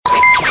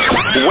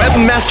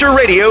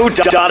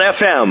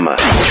Webmasterradio.fm.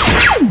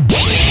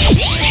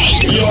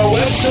 Your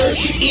web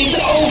search is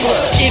over.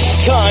 It's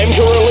time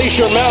to release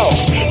your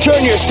mouse,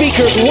 turn your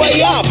speakers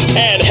way up,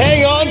 and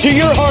hang on to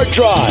your hard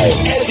drive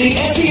as the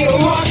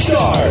SEO rock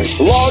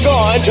stars log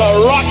on to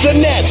rock the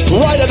net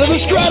right out of the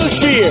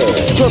stratosphere.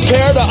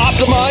 Prepare to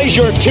optimize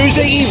your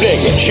Tuesday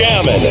evening,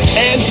 jamming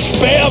and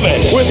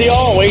spamming with the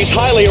always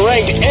highly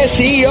ranked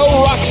SEO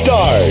rock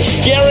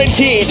stars.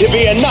 Guaranteed to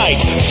be a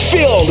night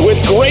filled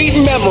with great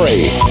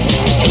memory.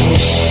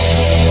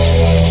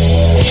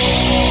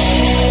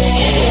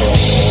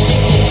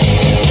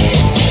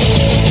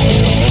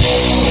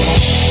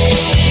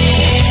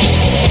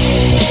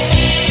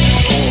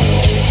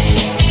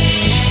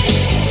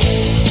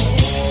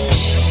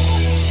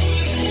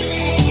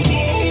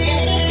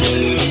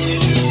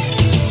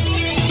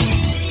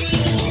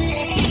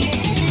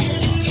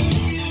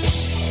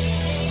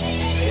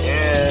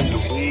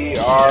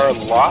 Are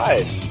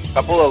live. A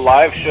couple of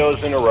live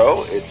shows in a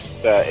row.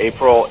 It's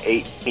April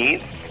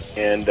 18th,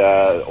 and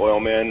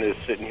Oilman is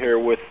sitting here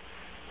with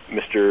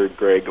Mr.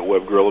 Greg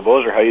Web Gorilla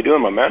Bozer. How you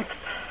doing, my man?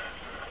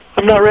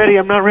 I'm not ready.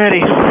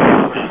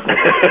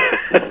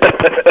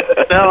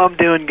 No, I'm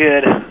doing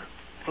good. A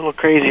little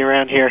crazy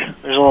around here.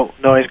 There's a little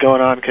noise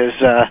going on because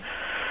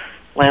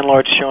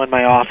landlord's showing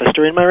my office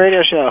during my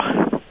radio show.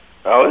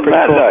 Oh, isn't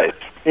that cool? Nice?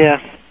 Yeah.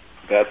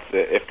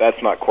 If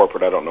that's not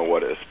corporate, I don't know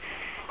what is.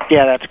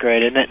 Yeah, that's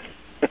great, isn't it?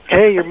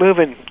 Hey, you're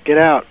moving. Get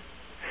out.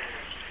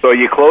 So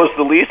you closed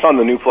the lease on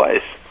the new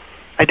place?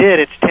 I did.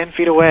 It's 10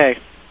 feet away.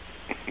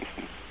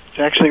 It's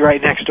actually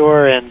right next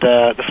door, and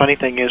the funny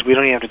thing is we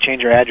don't even have to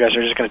change our address.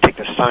 We're just going to take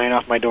the sign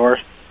off my door.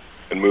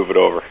 And move it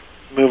over.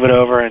 Move it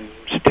over and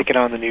stick it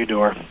on the new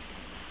door.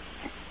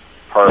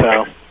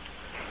 Perfect.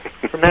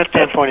 So, from that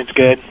standpoint, it's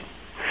good.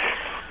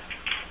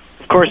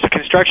 Of course, the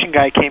construction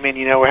guy came in,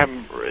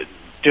 we're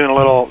doing a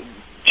little,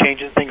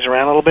 changing things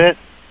around a little bit.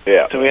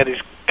 Yeah. So we had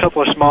these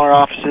couple of smaller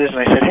offices, and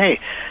I said, hey,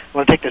 I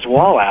want to take this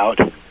wall out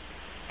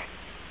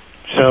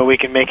so we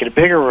can make it a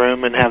bigger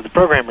room and have the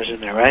programmers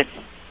in there, right?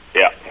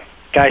 Yeah.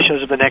 Guy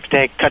shows up the next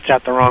day, cuts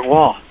out the wrong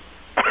wall.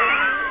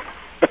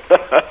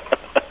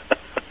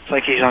 It's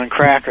like he's on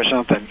crack or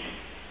something.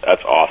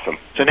 That's awesome.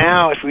 So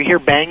now, if we hear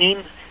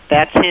banging,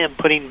 that's him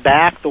putting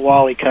back the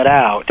wall he cut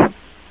out.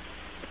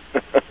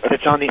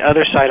 It's on the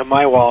other side of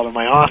my wall in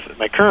my office,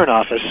 my current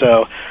office,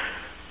 so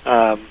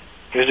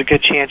there's a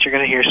good chance you're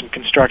going to hear some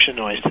construction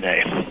noise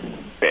today.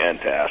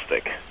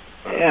 Fantastic.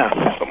 Yeah.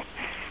 Awesome.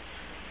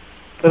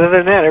 But other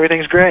than that,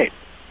 everything's great.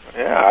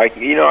 Yeah, I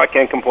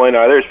can't complain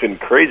either. It's been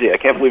crazy. I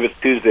can't believe it's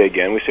Tuesday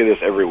again. We say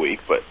this every week,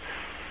 but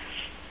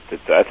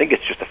I think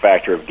it's just a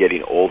factor of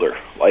getting older.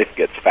 Life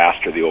gets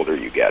faster the older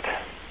you get.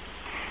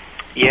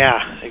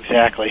 Yeah,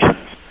 exactly.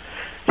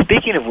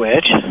 Speaking of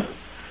which,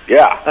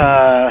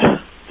 yeah,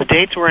 the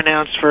dates were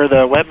announced for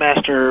the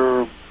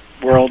Webmaster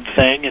World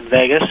thing in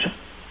Vegas.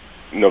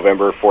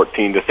 November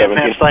 14 to 17.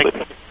 And that's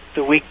like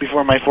the week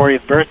before my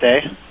 40th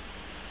birthday.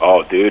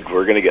 Oh, dude,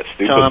 we're going to get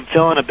stupid. So I'm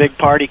feeling a big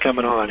party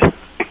coming on.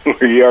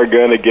 We are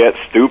going to get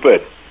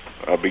stupid.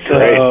 That'll be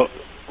great. So,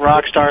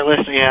 Rockstar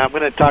listening, I'm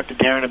going to talk to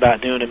Darren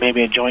about doing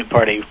maybe a joint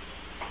party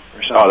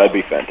or something. Oh, that'd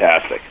be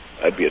fantastic.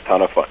 That'd be a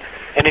ton of fun.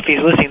 And if he's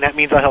listening, that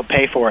means I'll help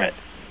pay for it.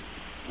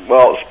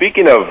 Well,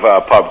 speaking of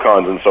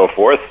PubCons and so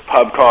forth,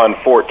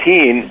 PubCon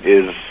 14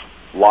 is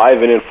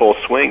live and in full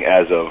swing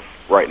as of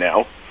right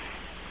now.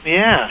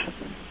 Yeah.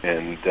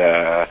 And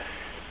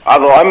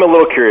although I'm a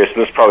little curious,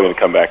 and this is probably going to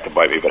come back to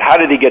bite me, but how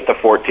did he get to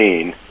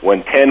 14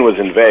 when 10 was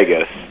in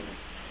Vegas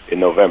in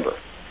November?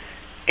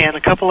 And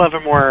a couple of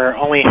them were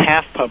only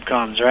half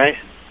PubCons, right?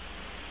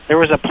 There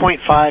was a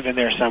 0.5 in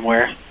there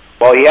somewhere.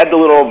 Well, he had the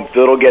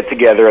little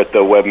get-together at the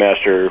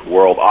Webmaster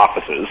World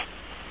offices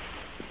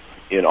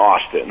in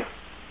Austin.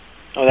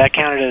 Oh, that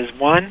counted as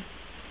one?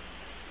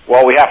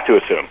 Well, we have to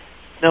assume.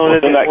 No,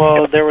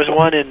 there was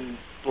one in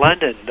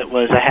London that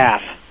was a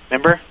half.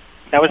 Remember?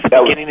 That was the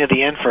beginning of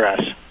the end for us.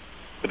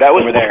 But that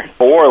was there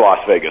before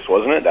Las Vegas,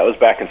 wasn't it? That was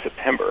back in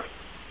September.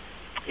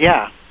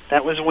 Yeah,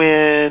 that was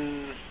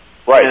when.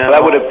 Right. So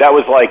that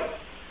was like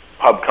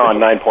PubCon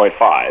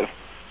 9.5.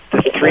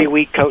 The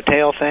 3-week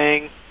coattail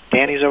thing.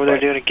 Danny's over there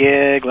doing a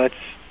gig. Let's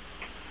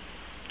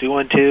do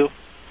one too.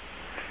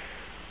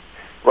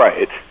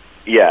 Right.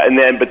 Yeah,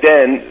 but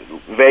then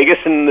Vegas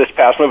in this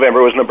past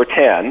November was number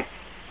 10,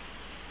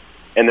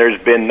 and there's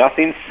been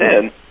nothing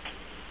since.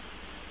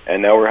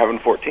 And now we're having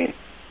 14.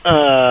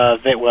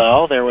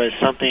 There was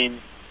something.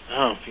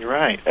 Oh, you're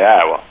right.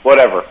 Yeah, well,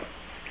 whatever.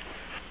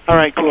 All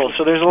right, cool.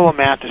 So there's a little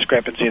math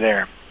discrepancy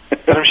there,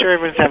 but I'm sure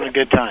everyone's having a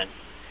good time.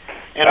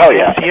 And on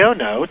the SEO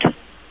note,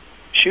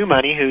 Shoe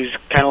Money, who's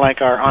kind of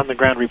like our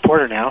on-the-ground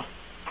reporter now,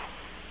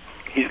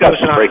 he's got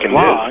some breaking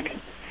blog news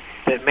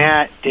that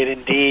Matt did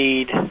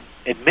indeed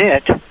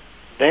admit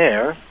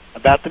there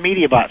about the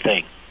MediaBot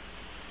thing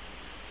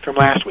from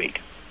last week.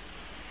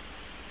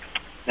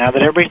 Now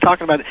that everybody's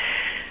talking about it,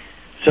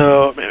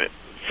 so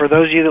for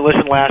those of you that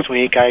listened last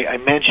week, I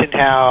mentioned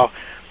how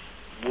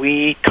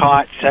we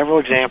caught several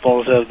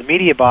examples of the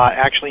MediaBot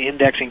actually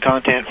indexing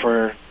content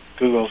for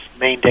Google's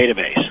main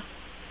database.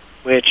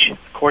 which,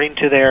 according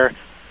to their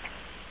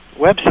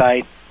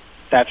website,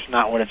 that's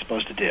not what it's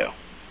supposed to do.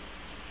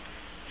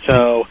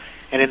 So,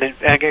 and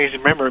I guess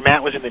remember,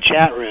 Matt was in the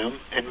chat room,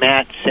 and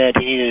Matt said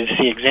he needed to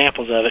see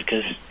examples of it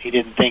because he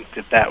didn't think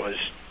that was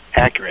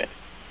accurate,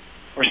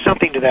 or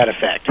something to that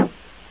effect.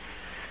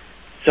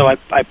 So I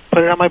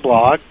put it on my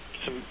blog,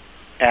 some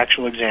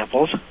actual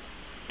examples.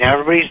 Now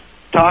everybody's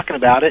talking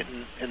about it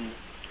and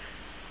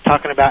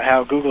talking about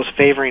how Google's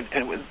favoring,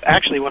 and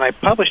actually when I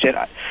published it,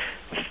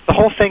 the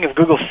whole thing of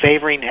Google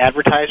favoring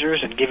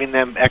advertisers and giving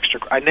them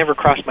extra, I never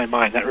crossed my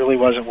mind. That really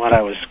wasn't what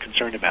I was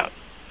concerned about.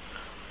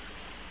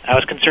 I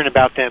was concerned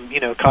about them,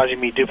 causing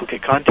me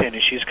duplicate content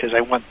issues because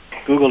I want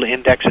Google to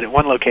index it at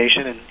one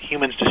location and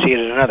humans to see it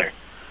at another.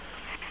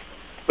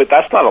 But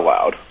that's not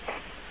allowed.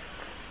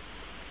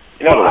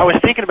 Well, I was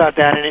thinking about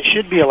that, and it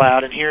should be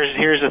allowed, and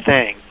here's the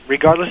thing.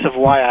 Regardless of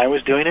why I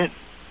was doing it,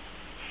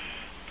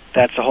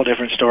 that's a whole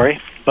different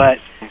story. But,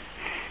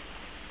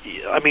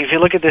 I mean, if you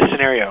look at this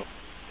scenario,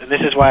 and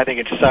this is why I think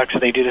it sucks that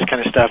they do this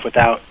kind of stuff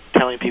without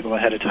telling people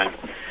ahead of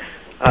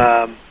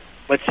time.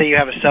 Let's say you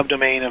have a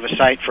subdomain of a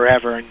site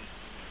forever, and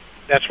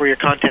that's where your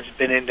content's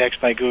been indexed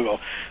by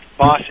Google.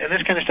 And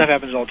this kind of stuff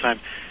happens all the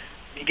time.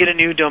 You get a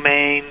new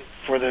domain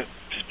for the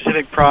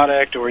specific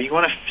product, or you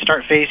want to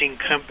start phasing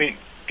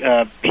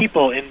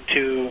people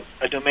into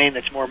a domain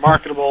that's more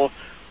marketable,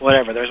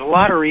 whatever. There's a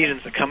lot of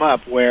reasons that come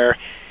up where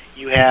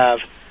you have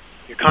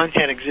your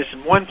content exists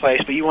in one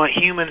place, but you want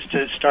humans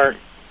to start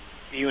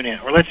viewing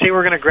it. Or let's say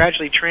we're going to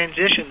gradually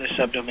transition the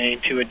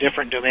subdomain to a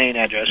different domain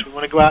address. We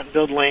want to go out and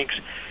build links.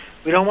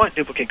 We don't want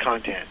duplicate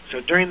content.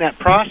 So during that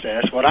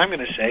process, what I'm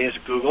going to say is,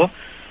 Google,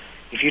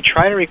 if you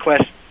try to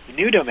request a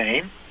new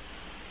domain,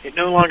 it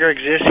no longer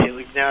exists.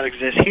 Now it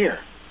exists here.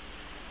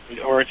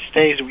 Or it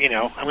stays, I'm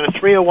going to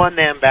 301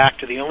 them back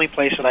to the only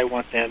place that I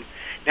want them.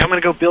 Now I'm going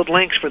to go build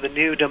links for the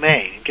new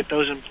domain and get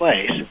those in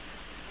place,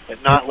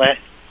 but not let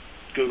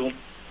Google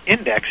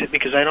index it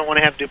because I don't want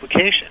to have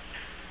duplication.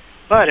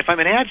 But if I'm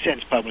an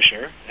AdSense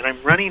publisher and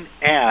I'm running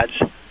ads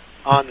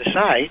on the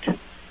site,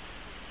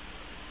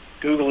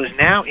 Google is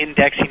now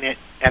indexing it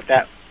at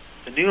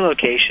the new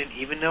location,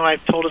 even though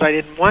I've told it I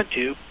didn't want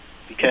to,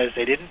 because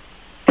they didn't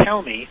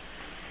tell me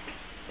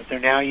that they're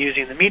now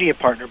using the Media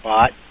Partner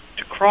bot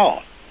to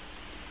crawl.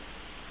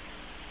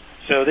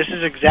 So this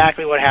is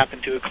exactly what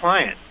happened to a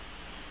client.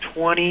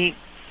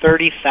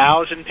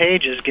 30,000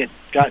 pages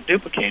got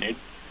duplicated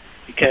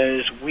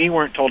because we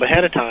weren't told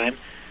ahead of time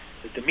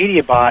that the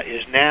Media Bot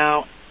is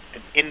now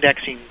an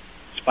indexing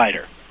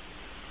spider.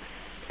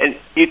 And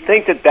you'd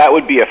think that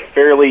would be a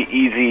fairly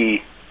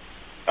easy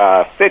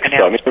fix,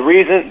 though. I mean, the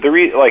reason,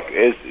 like,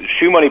 as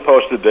Shoe Money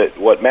posted that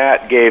what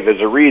Matt gave as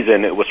a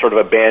reason, it was sort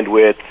of a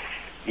bandwidth,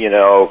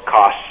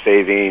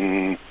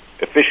 cost-saving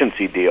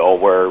efficiency deal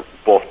where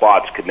both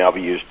bots could now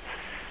be used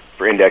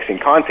for indexing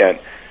content.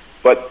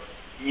 But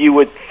you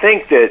would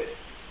think that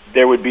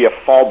there would be a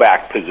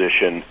fallback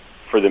position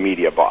for the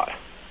Media Bot.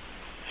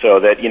 So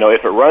that,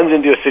 if it runs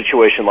into a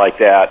situation like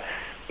that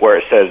where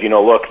it says,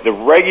 look, the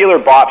regular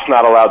bot's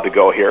not allowed to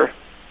go here,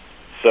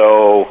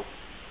 so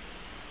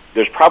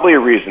there's probably a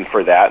reason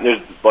for that.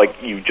 There's,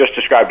 like you just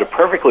described, a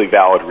perfectly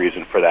valid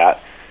reason for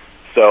that.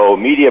 So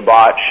Media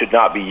Bot should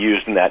not be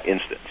used in that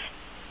instance.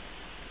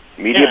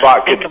 Media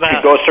Bot could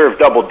go serve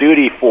double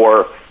duty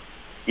for,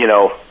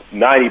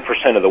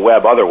 90% of the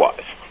web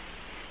otherwise.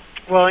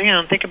 Well,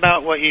 think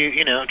about what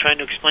trying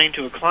to explain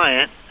to a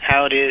client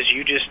how it is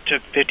you just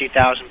took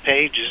 50,000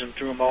 pages and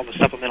threw them all in the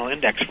supplemental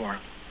index for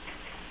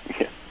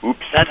them.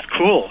 Oops. That's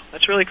cool.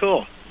 That's really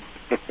cool.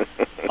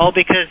 All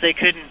because they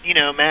couldn't,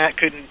 Matt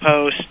couldn't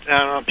post, I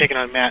don't know, I'm picking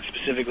on Matt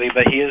specifically,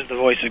 but he is the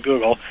voice of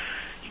Google.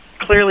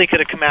 Clearly could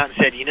have come out and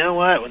said, you know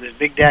what, when this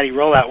Big Daddy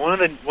rollout, one of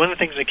the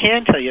things I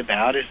can tell you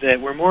about is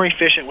that we're more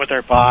efficient with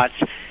our bots,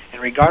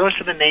 and regardless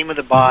of the name of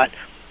the bot,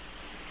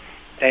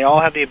 they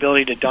all have the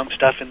ability to dump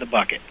stuff in the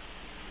bucket.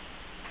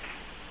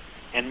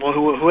 And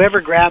whoever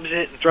grabs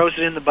it and throws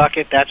it in the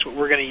bucket, that's what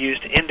we're going to use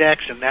to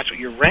index, and that's what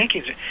your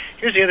rankings are.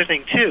 Here's the other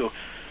thing, too.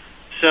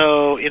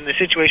 So in the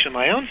situation of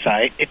my own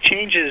site, it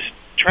changes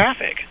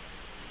traffic.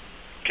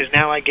 Because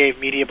now I gave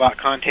MediaBot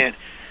content.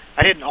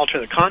 I didn't alter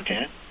the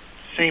content.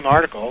 Same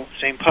article,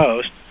 same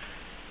post.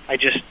 I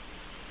just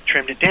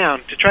trimmed it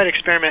down to try to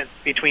experiment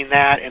between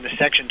that and the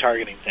section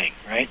targeting thing,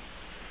 right?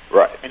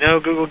 Right. I know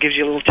Google gives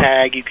you a little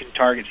tag, you can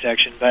target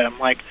section, but I'm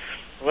like,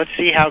 well, let's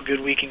see how good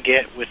we can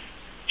get with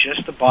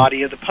just the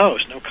body of the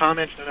post. No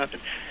comments, no nothing.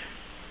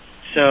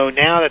 So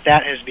now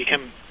that has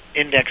become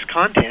index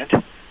content,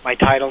 my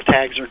title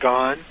tags are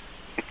gone,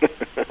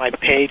 my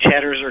page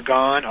headers are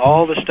gone,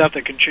 all the stuff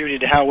that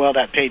contributed to how well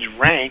that page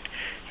ranked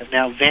have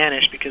now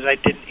vanished because I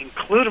didn't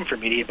include them for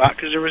MediaBot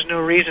because there was no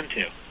reason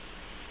to,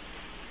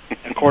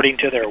 according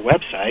to their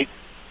website,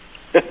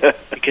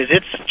 because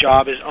its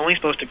job is only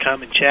supposed to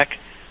come and check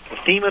the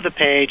theme of the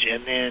page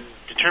and then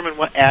determine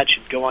what ad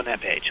should go on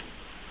that page.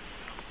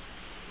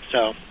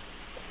 So,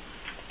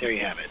 there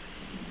you have it.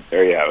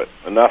 There you have it.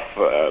 Enough,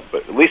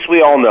 but at least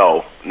we all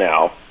know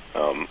now.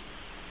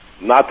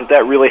 Not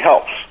that really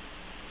helps.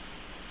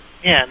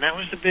 Yeah, and that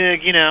was the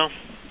big,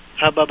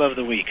 Hubbub of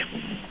the week.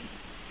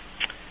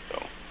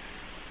 So,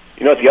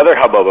 you know what the other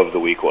hubbub of the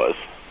week was?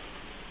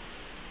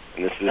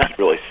 And this is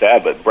really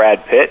sad, but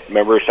Brad Pitt,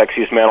 remember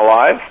Sexiest Man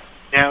Alive?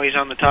 Now he's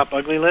on the top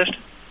ugly list?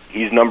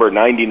 He's number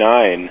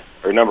 99,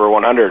 or number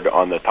 100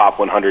 on the top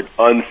 100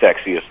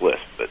 unsexiest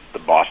list that the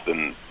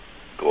Boston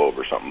Globe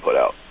or something put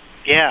out.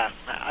 Yeah,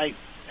 I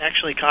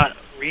actually caught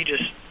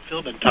Regis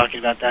Philbin talking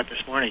about that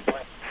this morning.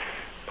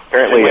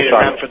 Apparently, I waited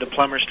around for the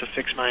plumbers to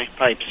fix my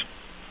pipes.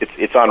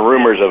 It's on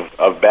rumors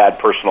of bad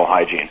personal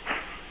hygiene.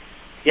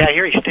 Yeah, I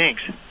hear he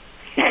stinks.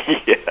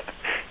 Yeah,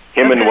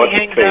 him and what's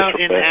his face? He hangs out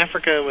in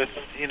Africa with,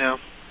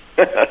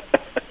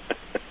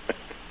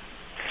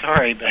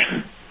 Sorry,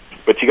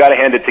 but you got to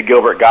hand it to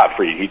Gilbert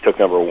Gottfried. He took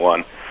number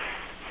 1.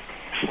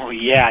 Well,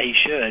 yeah, he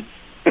should.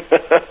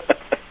 I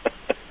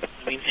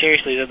mean,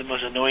 seriously, is that the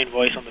most annoying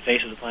voice on the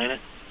face of the planet?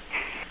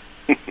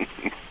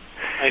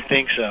 I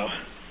think so.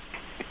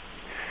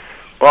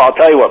 Well, I'll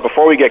tell you what,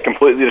 before we get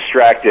completely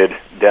distracted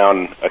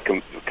down a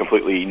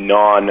completely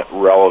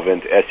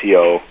non-relevant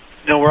SEO...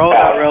 No, we're all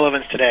about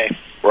relevance today.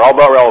 We're all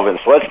about relevance.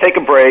 So let's take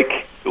a break,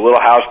 do a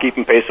little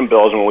housekeeping, pay some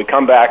bills, and when we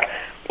come back,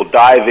 we'll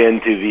dive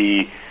into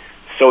the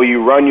so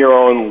you run your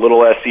own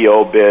little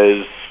SEO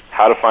biz,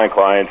 how to find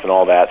clients and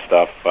all that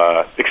stuff,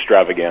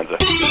 extravaganza.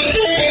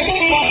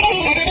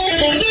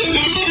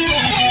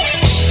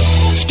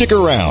 Stick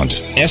around.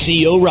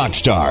 SEO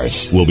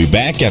Rockstars. We'll be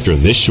back after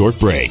this short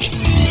break.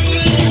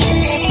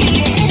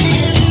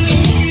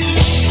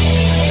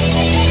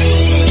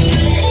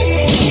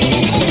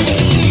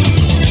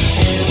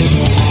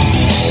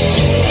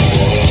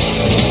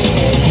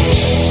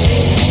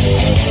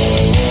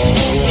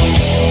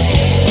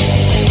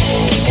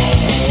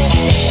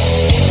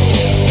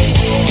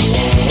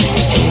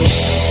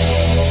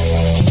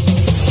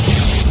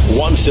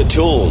 A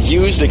tool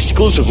used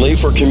exclusively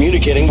for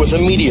communicating with the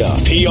media.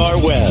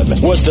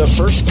 PRWeb was the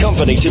first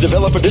company to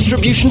develop a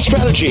distribution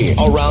strategy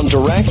around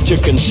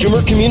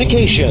direct-to-consumer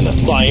communication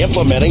by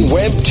implementing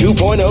Web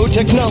 2.0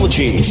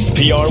 technologies.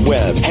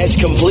 PRWeb has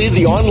completed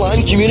the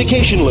online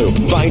communication loop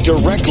by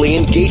directly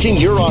engaging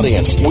your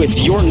audience with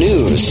your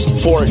news.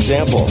 For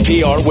example,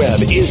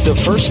 PRWeb is the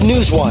first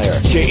newswire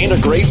to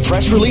integrate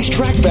press release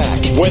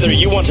trackback. Whether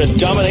you want to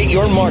dominate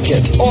your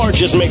market or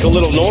just make a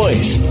little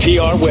noise,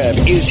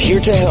 PRWeb is here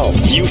to help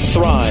you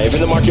thrive in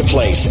the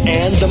marketplace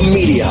and the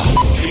media.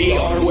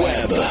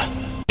 PRWeb.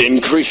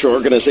 Increase your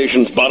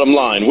organization's bottom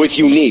line with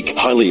unique,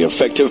 highly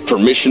effective,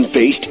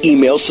 permission-based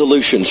email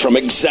solutions from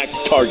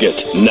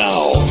ExactTarget.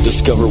 Now,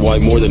 discover why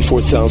more than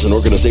 4,000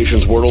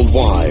 organizations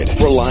worldwide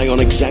rely on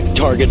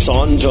ExactTarget's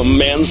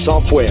on-demand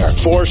software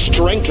for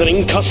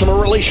strengthening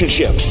customer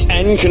relationships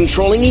and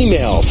controlling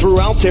email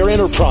throughout their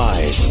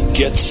enterprise.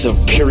 Get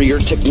superior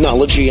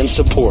technology and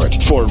support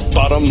for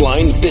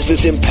bottom-line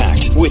business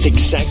impact with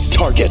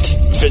ExactTarget.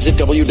 Visit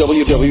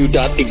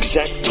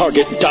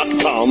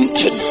www.exacttarget.com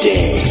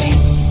today.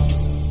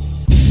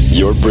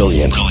 You're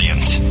brilliant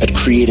at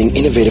creating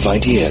innovative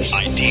ideas,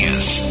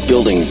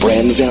 building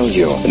brand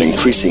value, and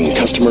increasing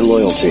customer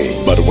loyalty.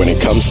 But when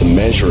it comes to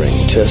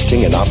measuring,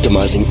 testing, and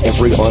optimizing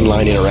every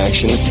online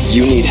interaction,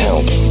 you need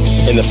help.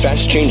 In the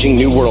fast-changing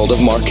new world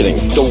of marketing,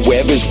 the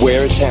web is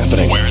where it's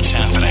happening.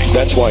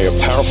 That's why a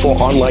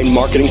powerful online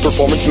marketing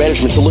performance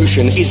management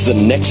solution is the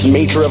next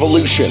major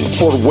evolution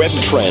for Web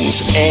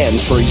Trends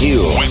and for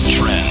you.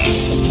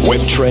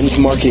 Web Trends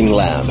Marketing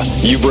Lab.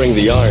 You bring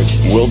the art,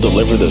 we'll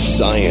deliver the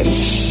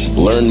science.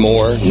 Learn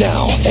more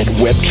now at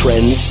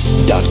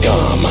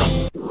webtrends.com.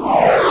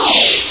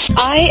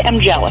 I am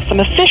jealous. I'm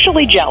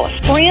officially jealous.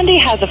 Brandy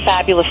has a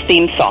fabulous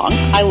theme song.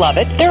 I love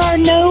it. There are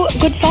no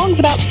good songs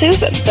about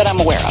Susan that I'm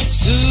aware of.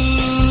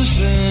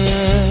 Susan,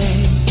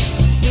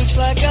 looks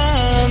like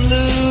I'm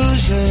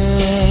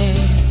losing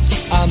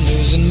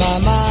my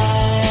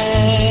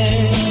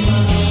mind.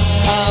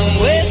 I'm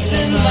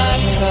wasting my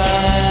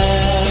time.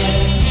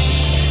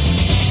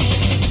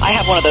 I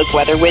have one of those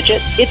weather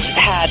widgets. It's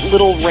had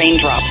little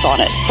raindrops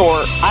on it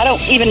for I don't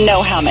even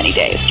know how many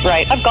days,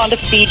 right? I've gone to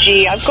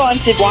Fiji. I've gone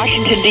to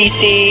Washington,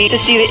 D.C. to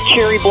see the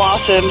cherry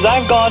blossoms.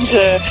 I've gone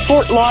to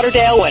Fort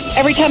Lauderdale, and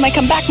every time I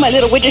come back, my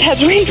little widget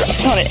has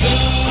raindrops on it.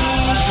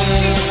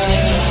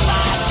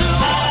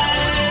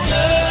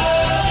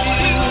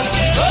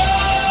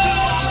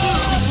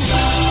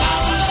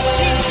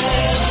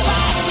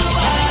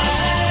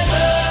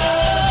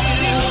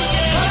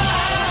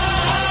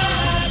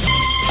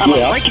 I'm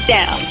like, break it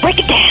down.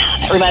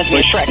 It reminds me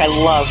of Shrek. I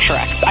love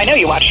Shrek. I know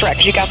you watch Shrek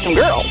because you got some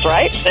girls,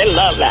 right? They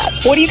love that.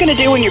 What are you going to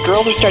do when your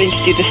girls are starting to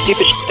do the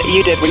stupid shit that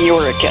you did when you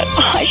were a kid?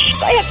 I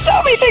had so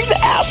many things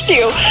to ask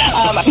you.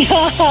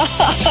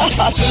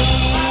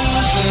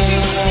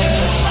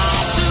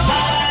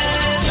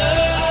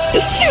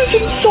 The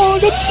Susan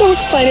song, I'm so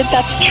excited.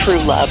 That's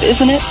true love,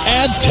 isn't it?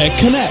 AdTech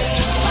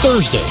Connect,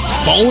 Thursdays,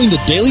 following the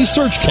Daily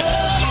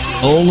Searchcast.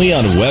 Only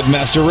on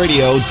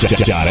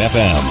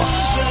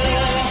WebmasterRadio.fm.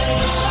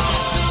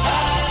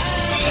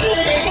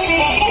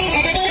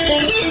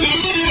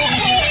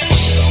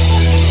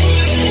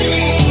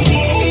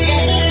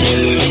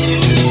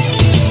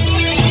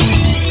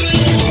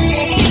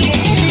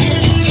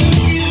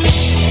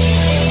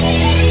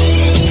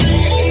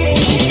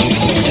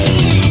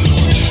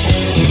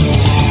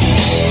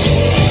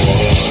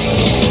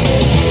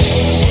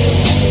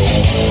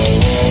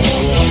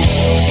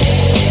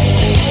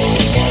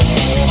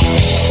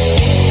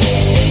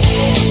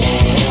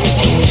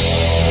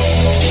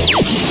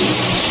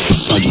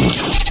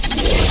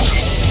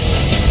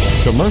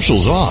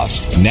 commercials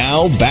off.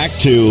 Now back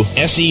to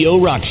SEO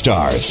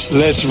Rockstars.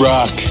 Let's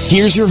rock.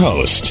 Here's your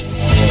host.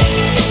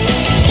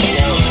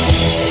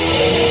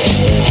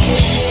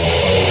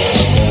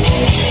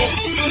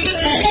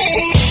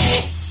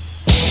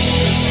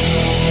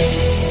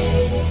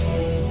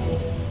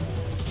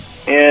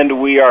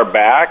 And we are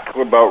back.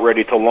 We're about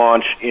ready to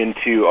launch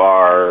into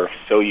our,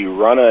 so you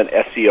run an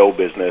SEO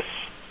business.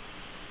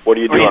 What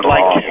are you doing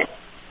wrong?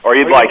 Or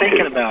you'd like to. You're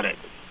thinking about it.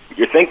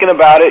 You're thinking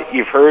about it.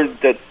 You've heard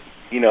that,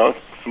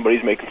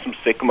 somebody's making some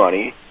sick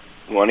money.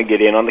 You want to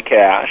get in on the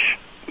cash.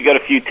 We got a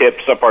few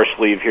tips up our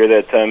sleeve here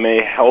that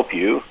may help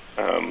you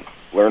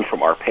learn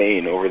from our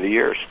pain over the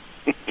years.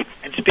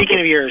 And speaking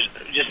of yours,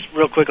 just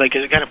real quickly,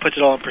 because it kind of puts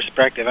it all in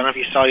perspective. I don't know if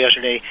you saw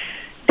yesterday,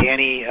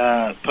 Danny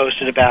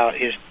posted about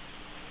his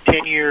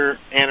 10-year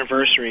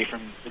anniversary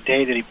from the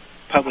day that he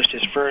published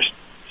his first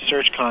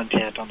search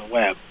content on the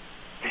web.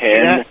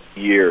 10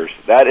 years.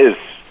 That is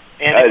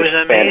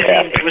amazing.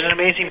 Fantastic. It was an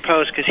amazing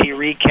post because he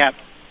recapped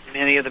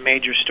many of the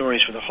major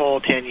stories for the whole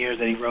 10 years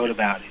that he wrote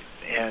about it,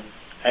 and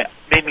it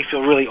made me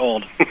feel really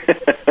old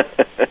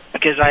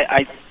because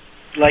I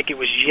like it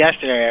was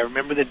yesterday. I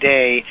remember the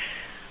day,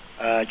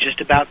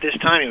 just about this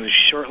time. It was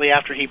shortly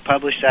after he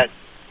published that,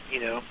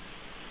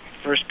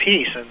 first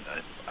piece, and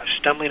I was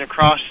stumbling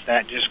across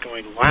that, just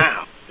going,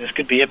 "Wow, this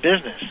could be a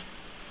business.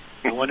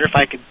 I wonder if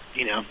I could,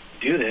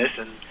 do this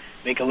and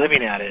make a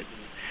living at it."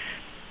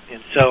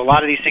 And so a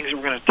lot of these things that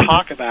we're going to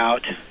talk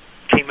about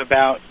came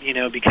about,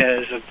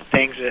 because of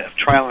things of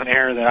trial and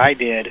error that I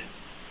did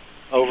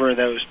over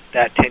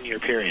that 10-year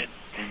period,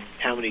 and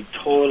how many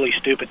totally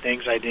stupid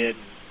things I did,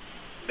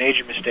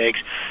 major mistakes.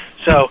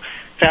 So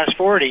fast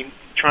forwarding,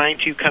 trying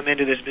to come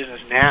into this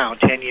business now,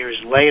 10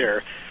 years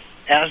later,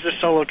 as the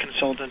solo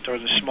consultant or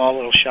the small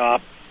little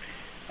shop,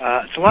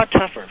 it's a lot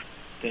tougher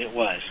than it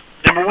was.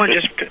 Number one,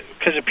 just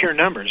because of pure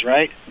numbers,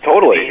 right?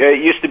 Totally.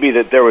 It used to be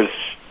that there was,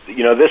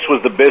 this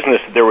was the business,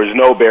 there was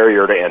no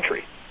barrier to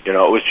entry. It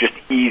was just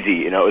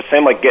easy. It was the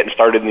same like getting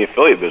started in the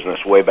affiliate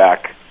business way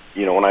back,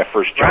 when I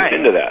first jumped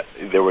into that.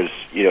 There was,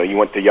 you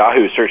went to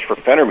Yahoo, searched for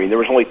Phenermine, there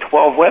was only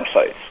 12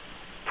 websites.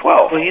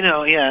 12. Well,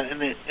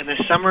 in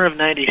the summer of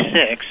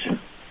 '96,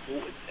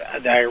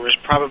 there was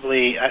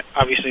probably,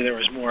 obviously there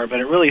was more,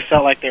 but it really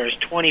felt like there was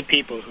 20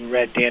 people who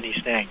read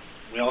Danny's thing.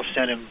 We all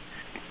sent him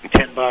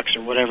 $10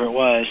 or whatever it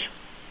was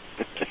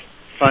to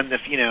fund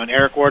and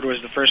Eric Ward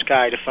was the first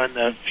guy to fund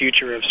the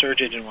future of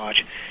Search Engine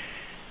Watch.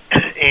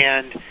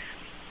 And,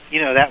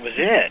 that was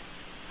it.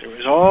 There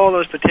was all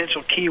those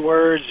potential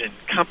keywords and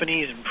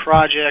companies and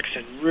projects,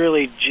 and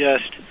really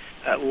just,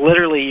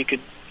 literally you could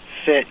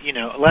fit,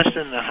 less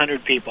than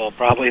 100 people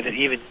probably that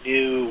even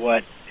knew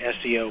what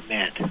SEO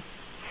meant,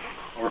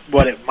 or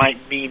what it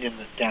might mean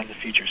down the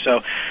future.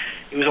 So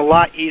it was a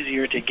lot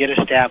easier to get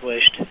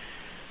established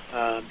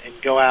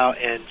and go out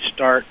and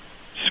start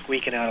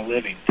squeaking out a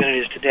living than it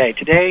is today.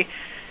 Today,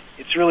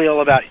 it's really all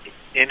about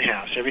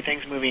in-house.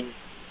 Everything's moving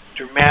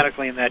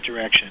dramatically in that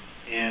direction,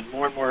 and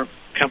more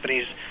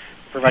companies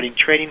providing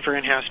training for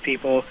in-house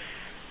people,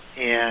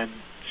 and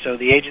so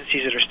the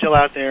agencies that are still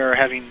out there are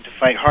having to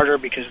fight harder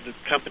because the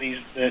companies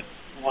that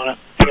want to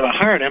think about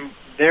hiring them,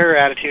 their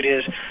attitude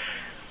is,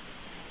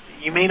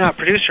 you may not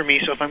produce for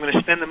me, so if I'm going to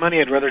spend the money,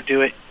 I'd rather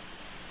do it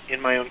in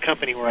my own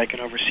company where I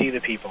can oversee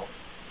the people.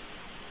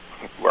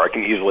 Where I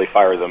can easily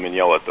fire them and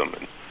yell at them.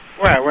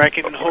 Right, where I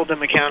can hold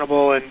them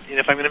accountable, and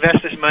if I'm going to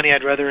invest this money,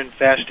 I'd rather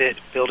invest it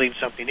building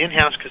something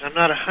in-house because I'm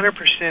not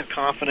 100%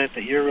 confident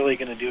that you're really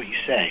going to do what you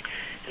say.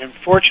 And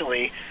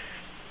unfortunately,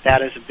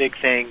 that is a big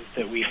thing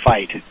that we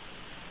fight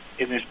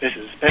in this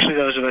business, especially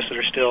those of us that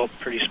are still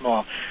pretty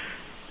small.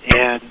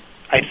 And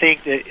I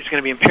think that it's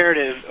going to be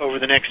imperative over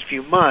the next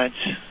few months,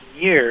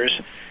 years,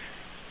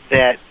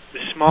 that the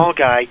small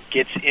guy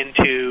gets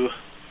into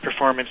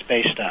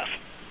performance-based stuff.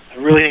 I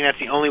really think that's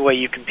the only way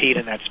you compete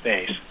in that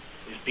space,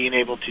 is being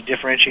able to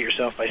differentiate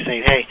yourself by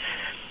saying, hey,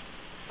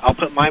 I'll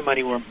put my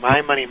money,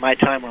 my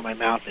time where my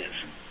mouth is.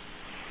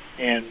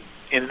 And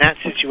in that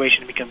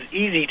situation, it becomes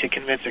easy to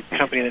convince a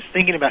company that's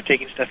thinking about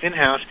taking stuff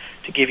in-house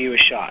to give you a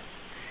shot.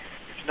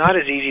 It's not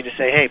as easy to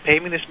say, hey, pay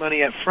me this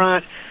money up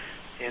front,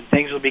 and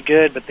things will be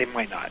good, but they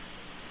might not.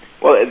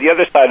 Well, the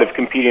other side of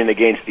competing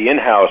against the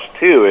in-house,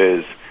 too,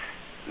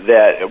 is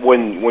that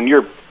when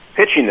you're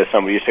pitching to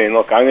somebody, you're saying,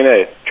 look, I'm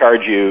going to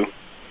charge you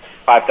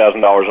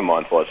 $5,000 a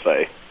month, let's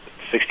say,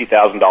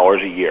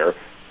 $60,000 a year,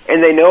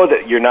 and they know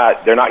that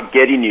they're not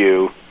getting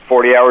you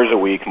 40 hours a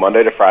week,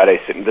 Monday to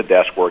Friday, sitting at the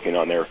desk working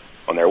on their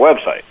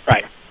website.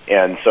 Right.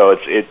 And so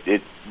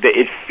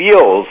it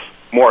feels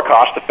more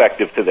cost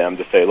effective to them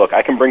to say, look,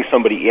 I can bring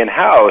somebody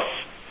in-house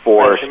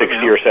for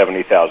 $60,000 or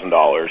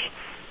 $70,000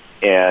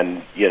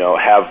 and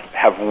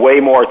have way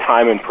more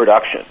time in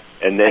production.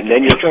 And then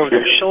you look over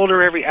their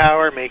shoulder every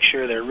hour, make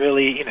sure they're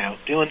really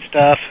doing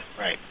stuff.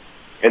 Right.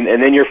 And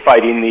then you're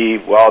fighting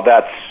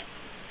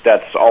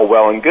that's all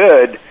well and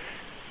good,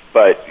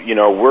 but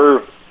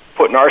we're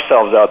putting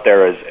ourselves out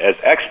there as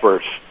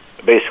experts,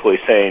 basically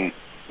saying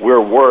we're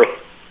worth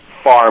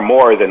far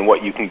more than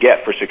what you can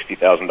get for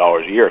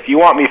 $60,000 a year. If you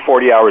want me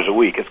 40 hours a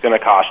week, it's going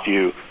to cost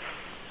you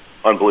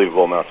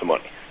unbelievable amounts of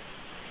money.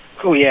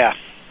 Oh, yeah.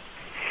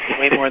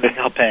 Way more than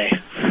they'll pay.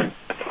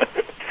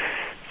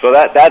 So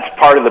that's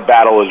part of the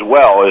battle as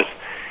well.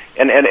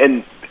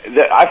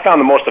 I found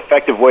the most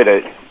effective way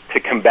to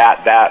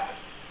combat that,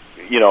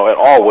 at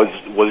all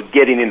was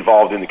getting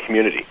involved in the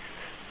community,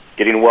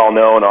 getting well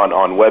known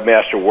on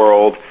Webmaster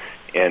World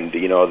and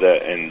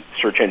and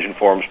search engine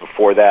forums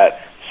before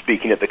that,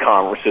 speaking at the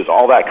conferences,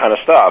 all that kind of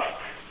stuff.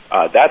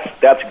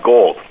 That's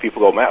gold.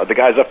 People go, man, the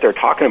guy's up there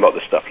talking about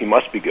this stuff. He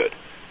must be good,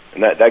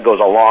 and that goes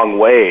a long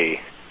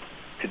way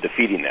to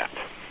defeating that.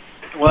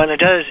 Well, and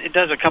it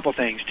does a couple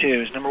things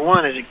too. Number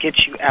one is it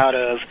gets you out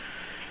of,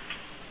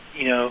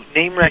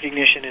 name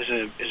recognition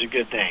is a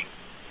good thing,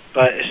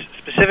 but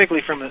specifically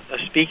from a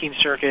speaking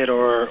circuit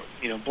or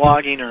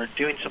blogging or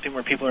doing something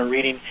where people are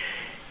reading,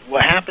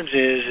 what happens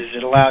is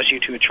it allows you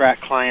to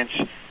attract clients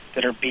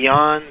that are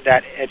beyond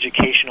that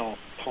educational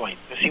point.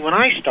 Now, see, when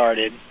I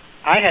started,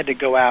 I had to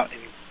go out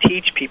and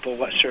teach people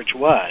what search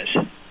was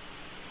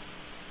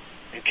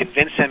and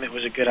convince them it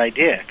was a good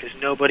idea because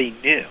nobody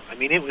knew. I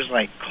mean, it was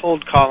like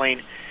cold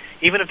calling.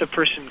 Even if the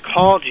person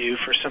called you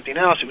for something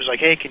else, it was like,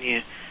 hey, can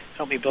you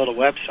help me build a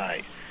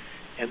website?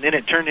 And then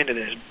it turned into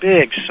this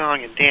big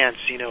song and dance,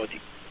 with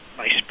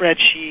my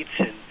spreadsheets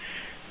and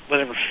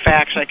whatever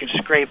facts I could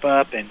scrape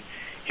up, and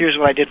here's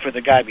what I did for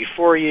the guy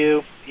before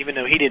you. Even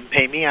though he didn't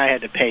pay me, I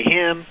had to pay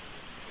him.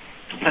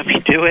 Let me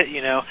do it,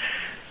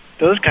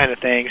 those kind of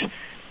things.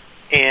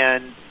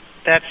 And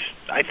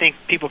I think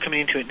people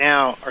coming into it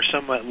now are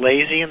somewhat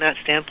lazy in that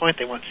standpoint.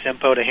 They want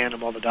Sempo to hand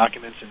them all the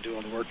documents and do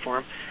all the work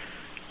for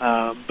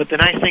them. But the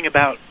nice thing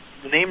about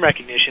the name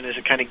recognition is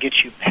it kind of gets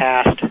you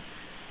past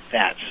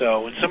that.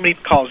 So when somebody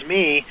calls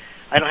me,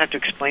 I don't have to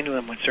explain to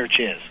them what search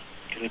is,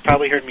 because they've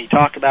probably heard me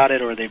talk about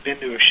it, or they've been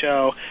to a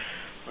show,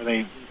 or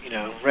they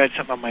read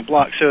something on my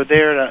blog. So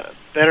they're at a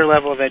better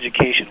level of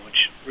education,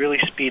 which really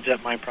speeds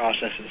up my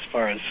process as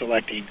far as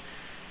selecting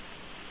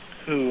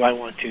who I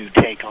want to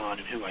take on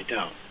and who I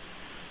don't.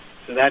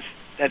 So that's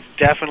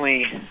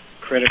definitely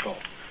critical.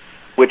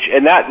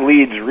 And that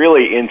leads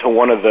really into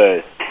one of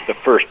the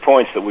first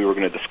points that we were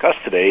going to discuss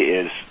today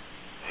is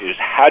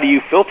how do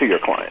you filter your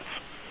clients?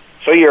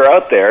 So you're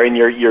out there and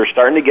you're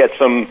starting to get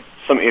some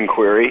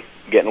inquiry,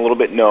 getting a little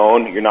bit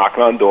known, you're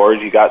knocking on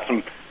doors, you got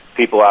some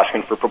people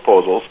asking for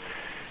proposals.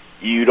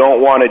 You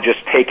don't want to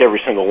just take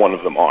every single one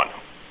of them on.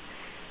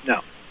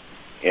 No.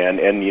 And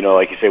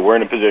like you say, we're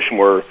in a position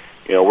where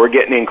we're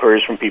getting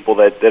inquiries from people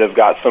that have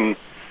got some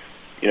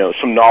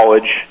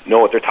knowledge, know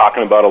what they're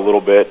talking about a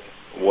little bit,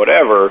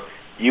 whatever.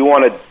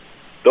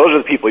 Those are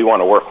the people you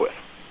want to work with.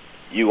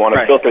 You want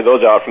to filter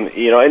those out from,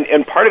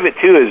 and part of it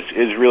too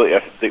is really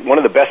one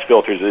of the best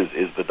filters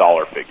is the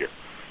dollar figure.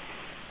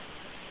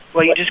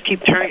 Well, you just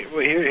keep turning.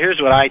 Well,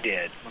 here's what I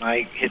did when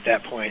I hit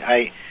that point.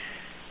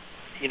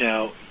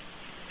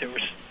 There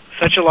was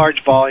such a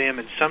large volume,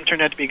 and some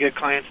turned out to be good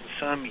clients, and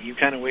some you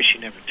kind of wish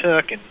you never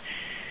took,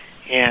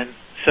 and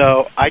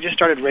so I just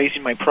started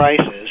raising my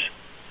prices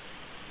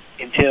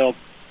until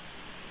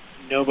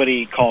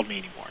nobody called me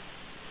anymore.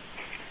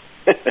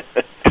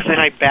 Then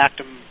I backed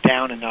them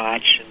down a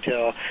notch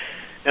until,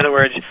 in other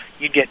words,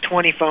 you'd get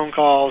 20 phone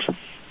calls,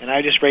 and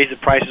I just raised the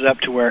prices up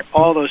to where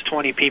all those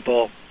 20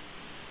 people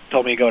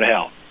told me to go to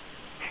hell,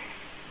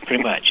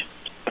 pretty much.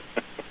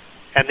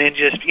 And then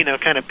just,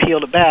 kind of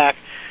peeled it back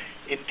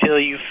until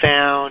you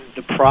found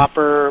the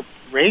proper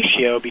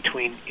ratio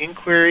between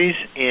inquiries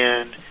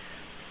and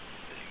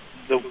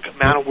the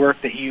amount of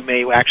work that you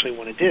may actually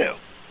want to do.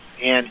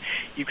 And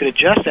you could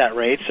adjust that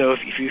rate, so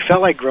if you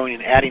felt like growing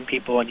and adding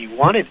people and you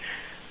wanted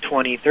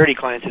 20, 30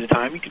 clients at a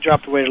time, you could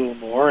drop the rate a little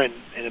more, and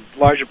a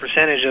larger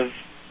percentage of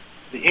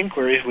the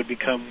inquiries would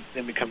become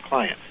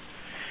clients.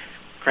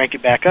 Crank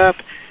it back up,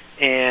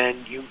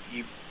 and you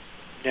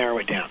narrow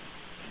it down.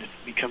 And it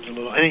becomes a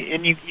little,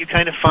 and you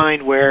kind of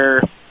find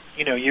where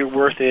your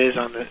worth is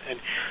and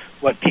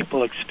what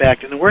people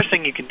expect. And the worst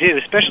thing you can do,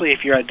 especially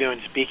if you're out doing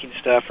speaking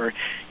stuff, or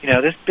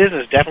this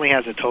business definitely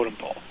has a totem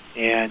pole,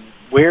 and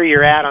where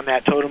you're at on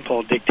that totem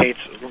pole dictates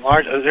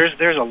large.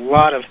 There's a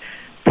lot of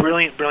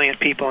brilliant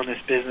people in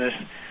this business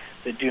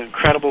that do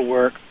incredible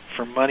work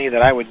for money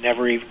that I would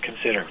never even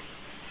consider.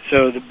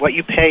 So what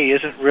you pay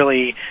isn't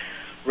really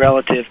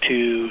relative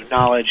to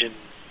knowledge and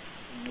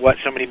what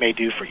somebody may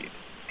do for you.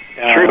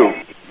 True.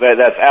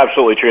 That's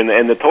absolutely true.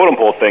 And the totem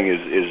pole thing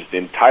is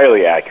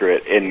entirely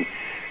accurate. And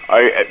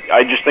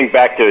I just think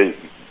back to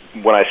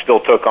when I still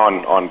took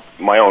on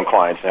my own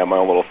clients and had my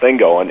own little thing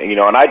going,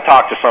 and I'd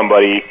talk to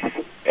somebody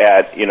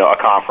at a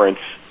conference,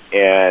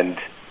 and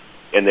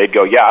they'd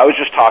go, "Yeah, I was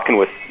just talking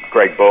with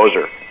Greg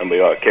Boser," and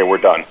be like, "Okay, we're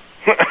done."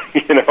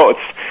 It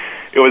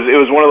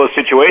was one of those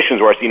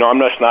situations where I'm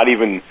just not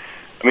even.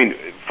 I mean,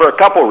 for a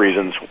couple of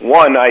reasons.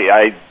 One,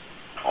 I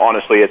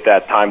honestly at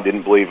that time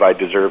didn't believe I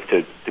deserved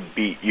to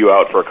beat you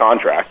out for a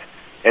contract,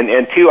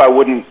 and two, I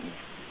wouldn't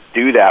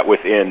do that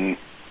within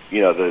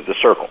the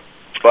circle.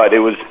 But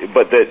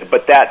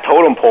but that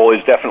totem pole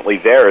is definitely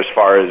there as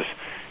far as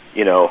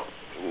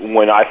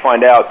when I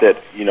find out that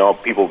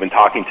people have been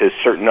talking to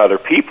certain other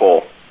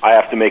people I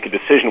have to make a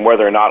decision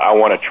whether or not I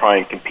want to try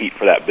and compete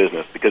for that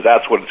business, because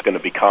that's what it's going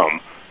to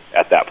become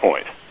at that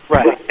point.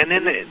 Right,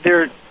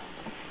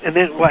 and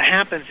then what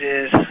happens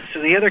is,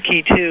 so the other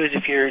key too is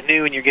if you're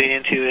new and you're getting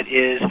into it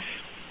is,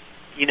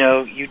 you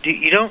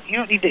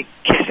don't need to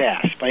kiss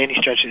ass by any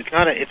stretch. It's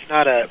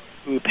not a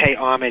pay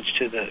homage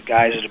to the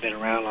guys that have been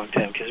around a long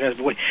time. Because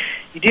what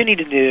you do need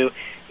to do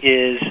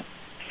is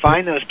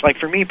find those. Like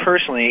for me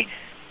personally,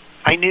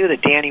 I knew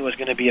that Danny was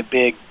going to be a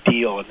big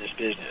deal in this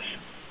business,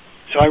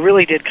 so I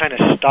really did kind of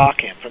stalk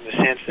him from the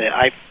sense that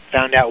I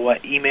found out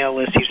what email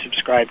list he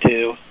subscribed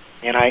to,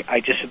 and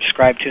I just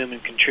subscribed to him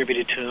and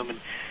contributed to him,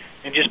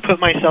 and just put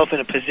myself in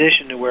a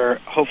position to where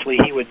hopefully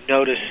he would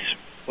notice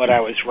what I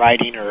was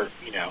writing, or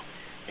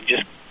and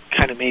just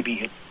kind of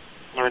maybe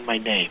learn my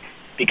name,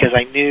 because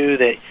I knew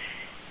that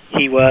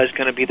he was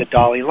going to be the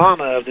Dalai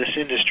Lama of this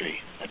industry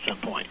at some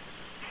point,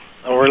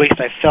 or at least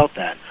I felt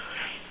that.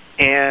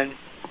 And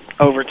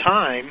over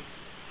time,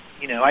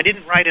 I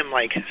didn't write him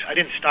I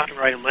didn't stalk him and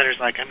write him letters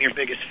like I'm your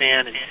biggest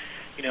fan, and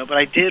but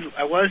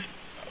I was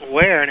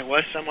aware, and it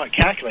was somewhat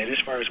calculated as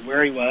far as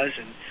where he was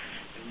and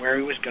where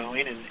he was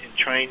going, and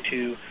trying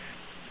to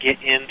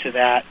get into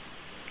that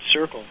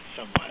circle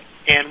somewhat.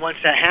 And once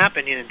that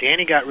happened,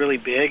 Danny got really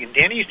big, and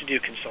Danny used to do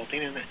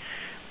consulting, and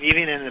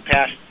even in the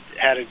past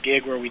had a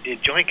gig where we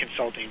did joint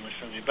consulting with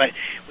somebody. But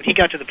when he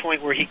got to the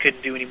point where he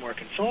couldn't do any more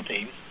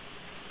consulting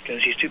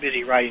because he's too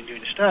busy writing and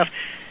doing stuff,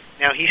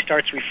 now he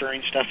starts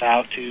referring stuff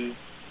out to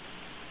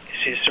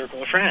his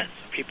circle of friends,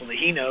 people that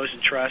he knows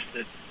and trusts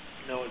that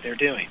know what they're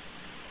doing.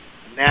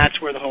 And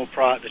that's where the whole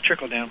the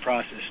trickle-down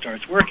process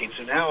starts working.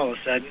 So now all of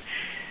a sudden,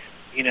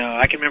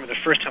 I can remember the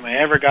first time I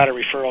ever got a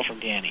referral from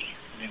Danny,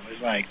 and it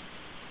was like,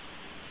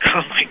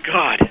 oh my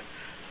God,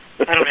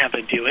 I don't have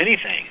to do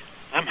anything.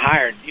 I'm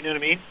hired, you know what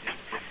I mean?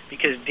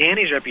 Because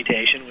Danny's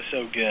reputation was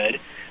so good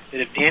that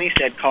if Danny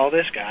said, call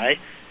this guy,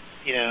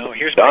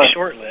 here's my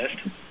short list,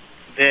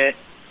 that,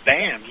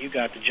 bam, you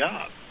got the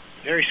job.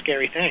 Very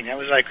scary thing. That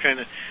was like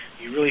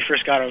you really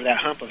first got over that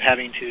hump of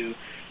having to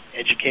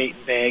educate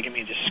and beg.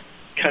 Just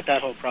cut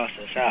that whole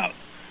process out.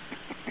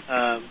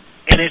 I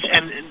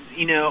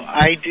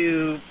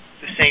do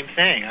the same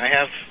thing. I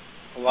have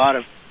a lot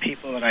of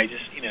people that I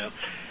just,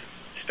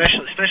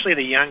 especially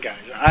the young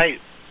guys.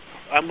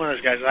 I'm one of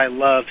those guys that I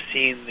love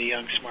seeing the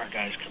young smart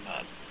guys come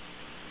up.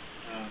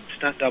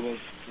 Stunt Double's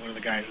one of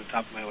the guys at the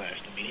top of my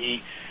list.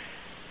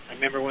 I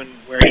remember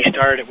where he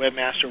started at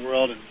Webmaster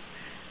World and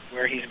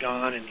where he's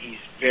gone, and he's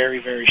very,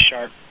 very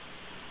sharp.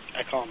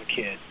 I call him a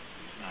kid.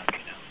 He's not,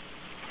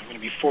 I'm going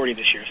to be 40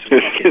 this year, so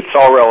it's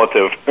all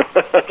relative.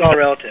 It's all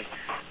relative.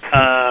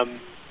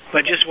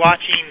 But just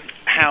watching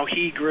how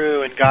he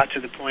grew and got to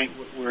the point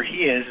where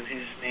he is, and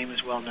his name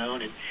is well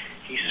known, and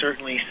he's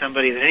certainly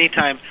somebody that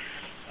anytime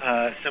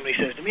somebody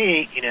says to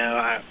me,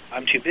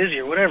 I'm too busy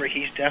or whatever,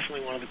 he's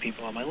definitely one of the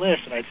people on my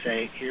list, and I'd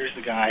say, here's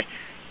the guy,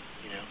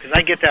 because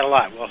I get that a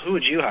lot. Well, who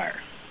would you hire?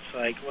 It's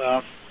like, well,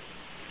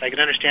 if I could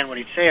understand what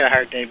he'd say, I'd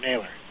hire Dave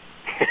Naylor.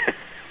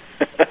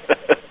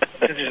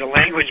 Since there's a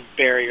language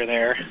barrier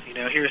there,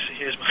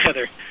 here's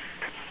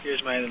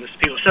my other list of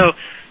people. So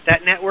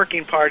that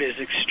networking part is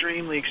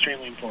extremely,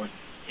 extremely important.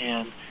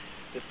 And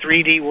the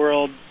 3D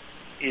world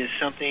is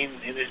something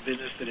in this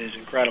business that is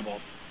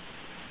incredible.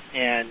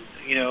 And,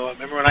 I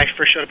remember when I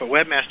first showed up at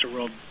Webmaster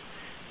World,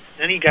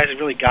 none of you guys had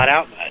really got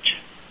out much.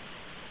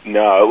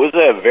 No, it was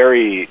a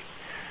very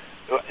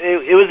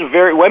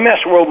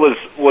Webmaster World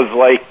was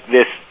like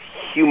this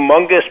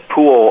humongous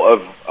pool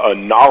of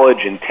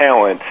knowledge and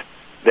talent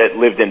that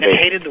lived in Vegas. And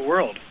hated the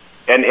world.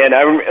 And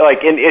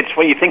it's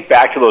when you think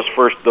back to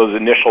those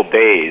initial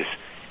days,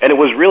 and it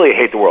was really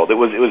hate the world. It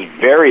was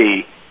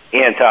very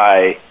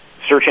anti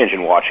search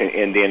engine watching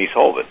in Danny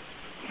Sullivan.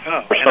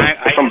 Oh, for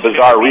some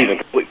bizarre reason.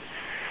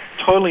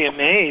 Totally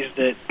amazed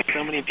that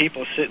so many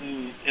people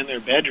sitting in their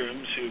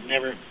bedrooms who've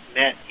never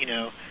met,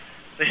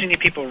 listening to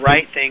people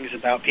write things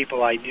about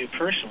people I knew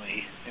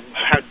personally and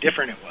how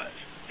different it was.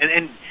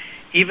 And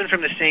even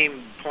from the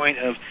same point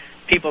of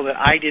people that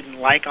I didn't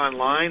like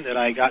online that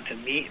I got to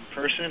meet in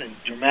person and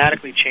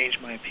dramatically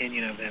changed my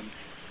opinion of them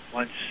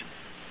once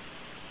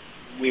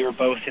we were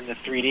both in the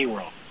 3D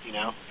world,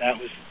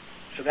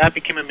 So that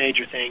became a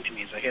major thing to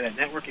me. It's like, hey, that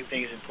networking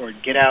thing is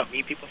important. Get out,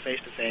 meet people face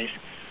to face,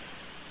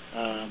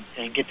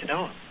 and get to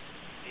know them.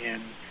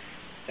 And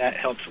that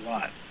helps a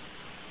lot.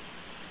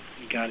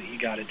 You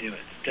got to do it.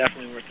 It's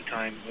definitely worth the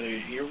time.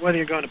 Whether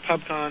you're going to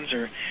PubCons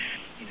or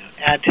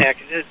ad tech,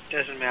 it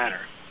doesn't matter.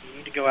 You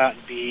need to go out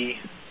and be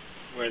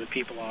where the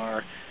people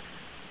are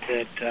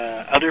that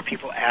other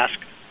people ask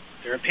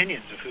their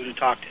opinions of who to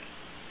talk to.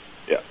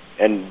 Yeah,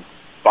 and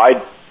buy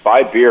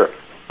beer.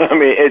 Buy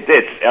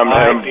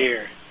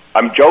beer.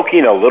 I'm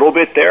joking a little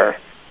bit there,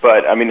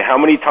 but how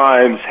many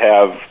times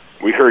have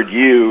we heard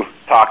you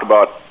talk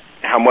about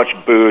how much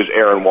booze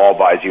Aaron Wall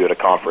buys you at a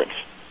conference?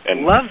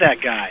 And love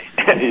that guy.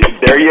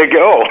 There you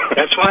go.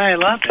 That's why I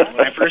loved him.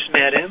 When I first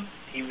met him,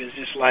 he was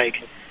just like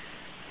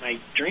my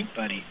drink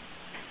buddy.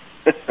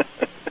 And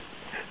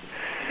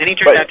then he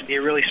turned out to be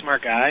a really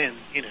smart guy, and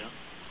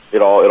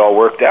it all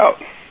worked out.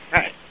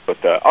 Right. But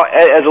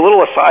as a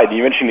little aside,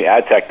 you mentioned the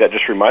AdTech. That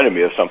just reminded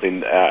me of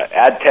something.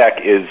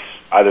 AdTech is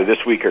either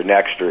this week or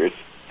next, or it's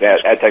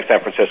AdTech San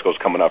Francisco is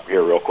coming up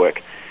here real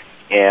quick.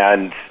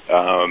 And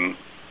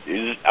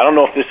I don't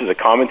know if this is a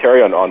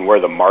commentary on where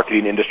the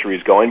marketing industry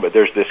is going, but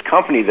there's this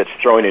company that's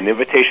throwing an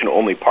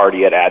invitation-only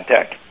party at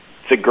AdTech.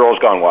 It's a Girls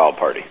Gone Wild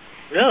party.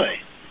 Really?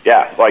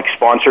 Yeah, like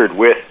sponsored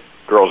with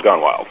Girls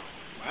Gone Wild.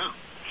 Wow.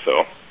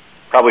 So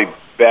probably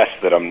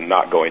best that I'm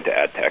not going to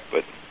AdTech,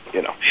 but,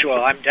 you know. Sure,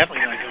 well, I'm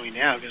definitely not going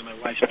now because my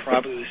wife's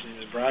probably listening to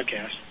this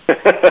broadcast.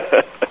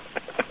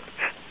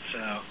 So,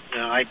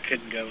 no, I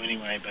couldn't go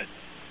anyway, but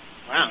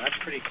wow, that's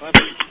pretty clever.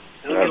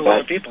 That'll get a lot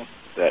of people.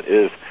 That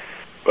is.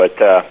 But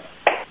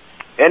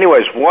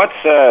anyways,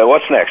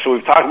 what's next? So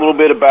we've talked a little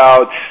bit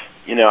about,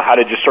 you know, how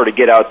to just sort of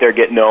get out there,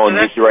 get known,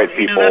 meet the right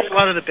people. You know, that's a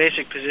lot of the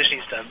basic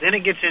positioning stuff. Then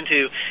it gets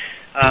into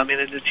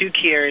in the two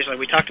key areas, like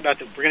we talked about,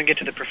 we're going to get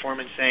to the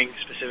performance thing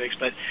specifics,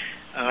 but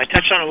I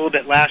touched on a little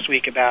bit last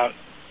week about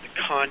the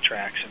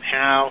contracts and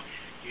how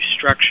you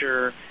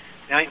structure.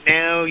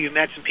 Now you've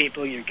met some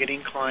people, you're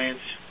getting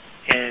clients,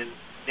 and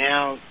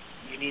now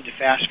you need to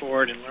fast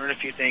forward and learn a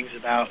few things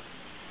about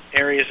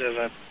areas of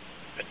a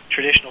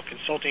traditional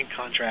consulting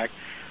contract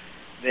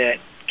that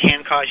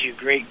can cause you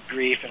great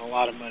grief and a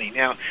lot of money.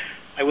 Now,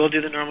 I will do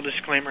the normal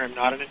disclaimer, I'm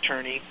not an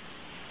attorney.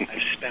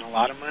 I've spent a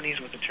lot of monies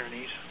with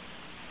attorneys,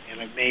 and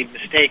I've made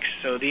mistakes.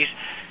 So these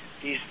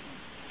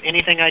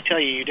anything I tell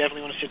you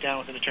definitely want to sit down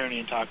with an attorney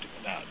and talk to them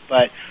about.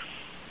 But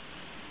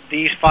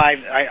these five,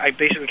 I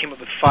basically came up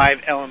with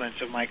 5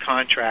 elements of my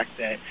contract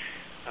that,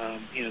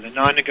 the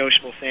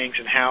non-negotiable things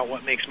and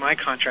what makes my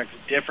contract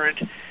different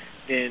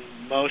than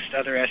most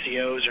other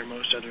SEOs or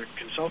most other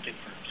consulting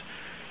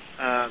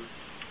firms.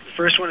 The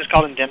first one is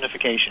called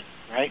indemnification,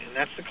 right? And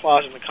that's the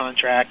clause in the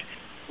contract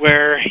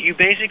where you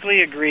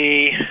basically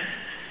agree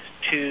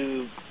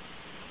to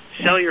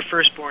sell your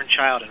firstborn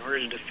child in order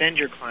to defend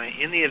your client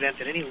in the event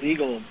that any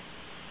legal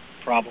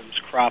problems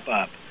crop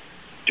up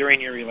during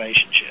your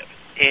relationship.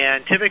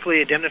 And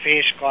typically,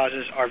 indemnification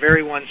clauses are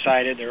very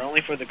one-sided. They're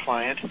only for the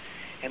client,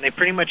 and they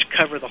pretty much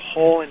cover the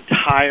whole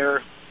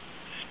entire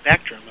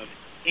spectrum of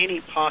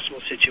any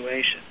possible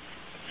situation.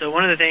 So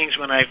one of the things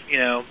when I,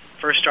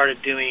 first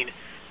started doing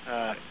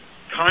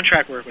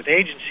contract work with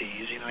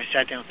agencies, I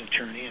sat down with an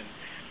attorney,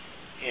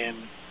 and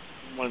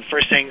one of the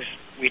first things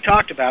we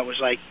talked about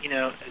was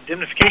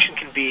indemnification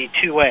can be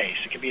two ways.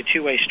 It can be a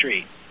two-way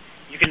street.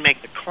 You can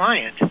make the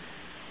client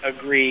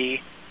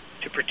agree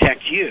to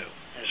protect you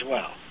as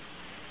well.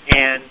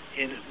 And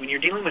when you're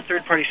dealing with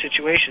third-party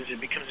situations,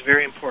 it becomes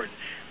very important.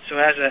 So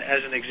as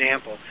an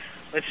example,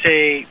 let's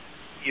say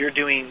you're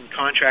doing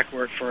contract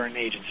work for an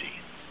agency,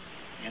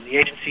 and the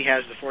agency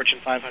has the Fortune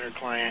 500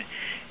 client,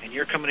 and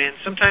you're coming in.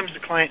 Sometimes the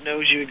client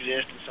knows you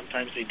exist, and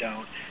sometimes they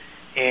don't.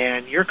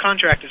 And your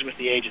contract is with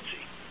the agency.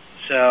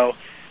 So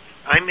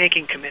I'm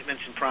making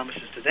commitments and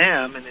promises to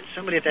them, and then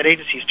somebody at that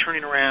agency is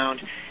turning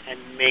around and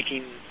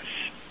making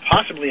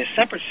possibly a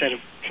separate set of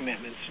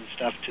commitments and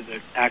stuff to the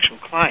actual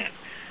client.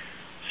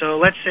 So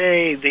let's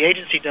say the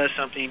agency does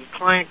something,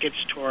 client gets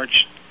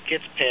torched,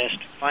 gets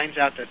pissed, finds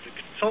out that the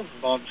consultant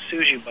involved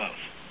sues you both.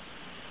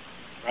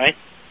 Right?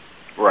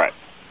 Right.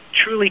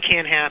 Truly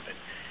can happen.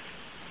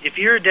 If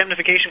your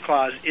indemnification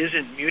clause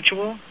isn't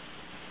mutual,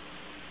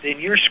 then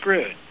you're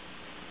screwed.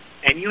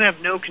 And you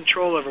have no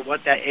control over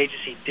what that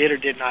agency did or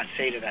did not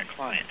say to that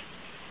client.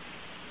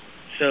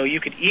 So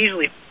you could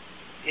easily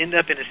end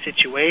up in a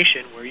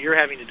situation where you're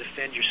having to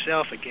defend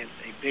yourself against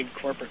a big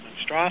corporate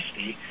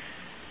monstrosity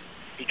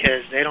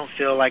because they don't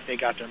feel like they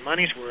got their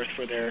money's worth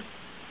for their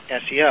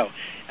SEO.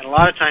 And a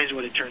lot of times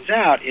what it turns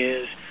out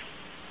is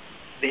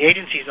the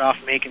agency's off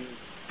making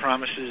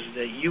promises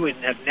that you would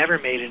have never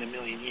made in a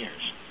million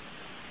years.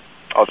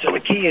 So the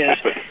key is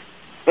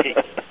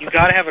you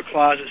got to have a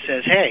clause that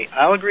says, hey,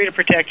 I'll agree to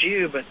protect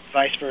you, but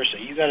vice versa.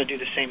 You got to do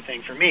the same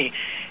thing for me.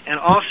 And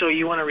also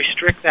you want to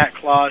restrict that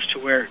clause to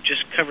where it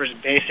just covers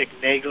basic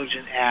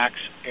negligent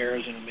acts,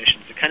 errors, and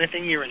omissions, the kind of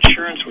thing your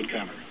insurance would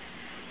cover.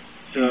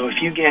 So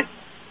if you get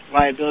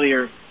liability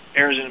or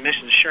errors and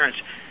omissions insurance,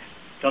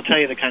 they'll tell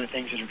you the kind of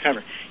things that are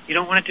covered. You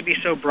don't want it to be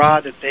so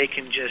broad that they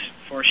can just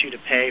force you to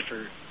pay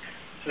for.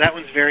 So that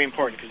one's very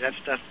important because that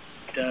stuff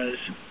does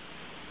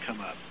come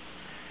up.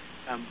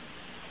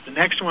 The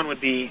next one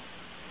would be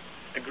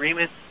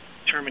agreement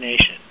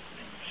termination,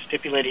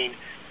 stipulating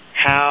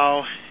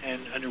how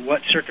and under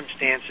what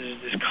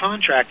circumstances this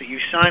contract that you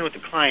sign with the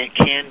client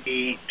can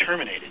be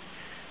terminated.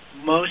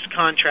 Most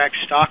contracts,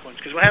 stock ones,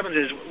 because what happens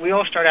is we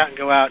all start out and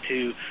go out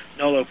to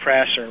Nolo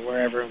Press or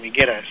wherever and we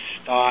get a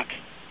stock,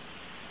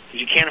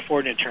 because you can't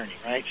afford an attorney,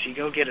 right? So you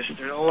go get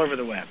they're all over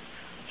the web,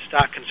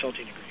 stock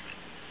consulting agreement.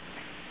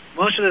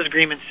 Most of those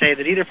agreements say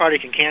that either party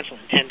can cancel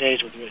in 10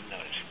 days with written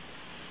notice.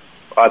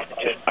 Well,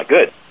 that's not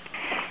good.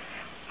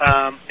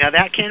 Now,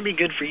 that can be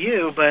good for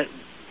you, but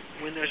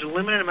when there's a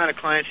limited amount of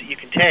clients that you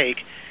can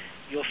take,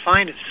 you'll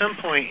find at some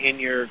point in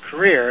your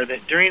career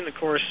that during the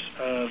course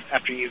of,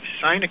 after you've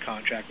signed a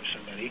contract with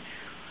somebody,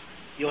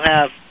 you'll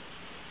have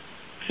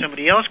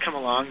somebody else come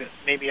along that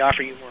maybe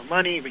offer you more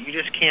money, but you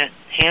just can't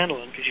handle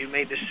them because you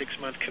made this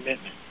 6-month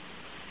commitment.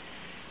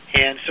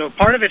 And so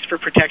part of it's for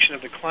protection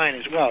of the client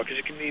as well, because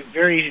it can be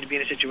very easy to be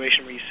in a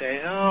situation where you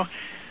say, oh,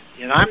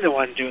 I'm the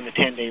one doing the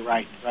 10-day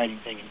writing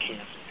thing and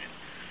canceling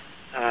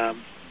it.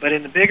 But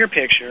in the bigger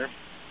picture,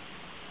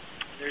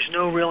 there's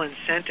no real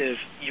incentive.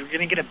 You're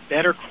going to get a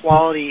better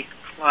quality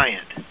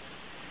client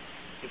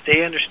if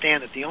they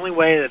understand that the only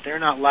way that they're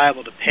not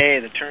liable to pay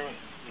the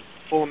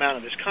full amount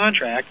of this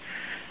contract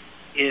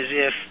is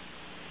if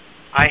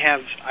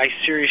I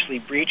seriously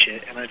breach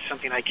it, and it's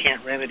something I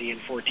can't remedy in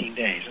 14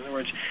 days. In other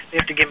words, they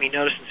have to give me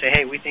notice and say,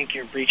 hey, we think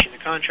you're breaching the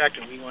contract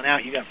and we want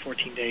out. You got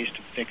 14 days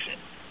to fix it.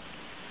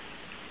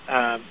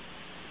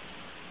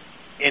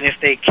 And if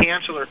they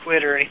cancel or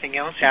quit or anything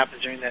else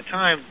happens during that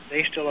time,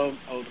 they still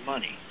owe the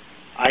money.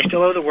 I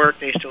still owe the work.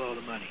 They still owe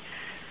the money.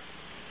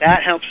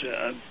 That helps.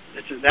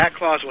 That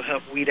clause will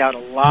help weed out a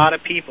lot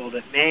of people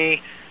that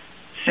may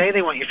say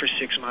they want you for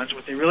 6 months.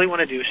 What they really want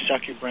to do is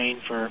suck your brain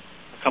for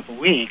a couple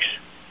weeks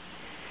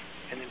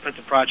and then put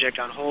the project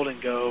on hold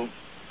and go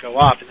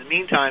off. In the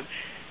meantime,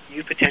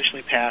 you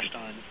potentially passed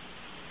on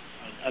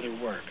other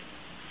work.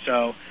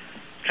 So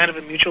kind of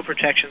a mutual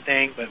protection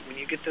thing, but when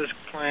you get those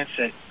clients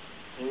that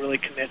will really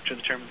commit to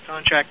the term of the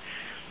contract,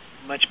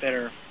 much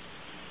better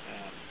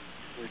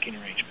working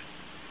arrangement.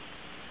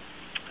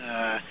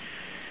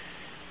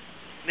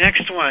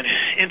 Next one,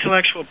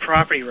 intellectual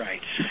property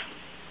rights.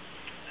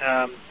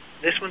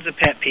 This one's a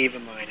pet peeve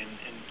of mine, and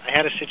I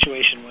had a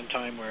situation one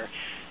time where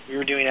we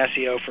were doing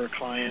SEO for a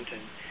client,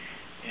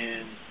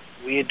 and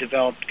we had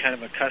developed kind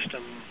of a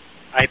custom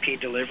IP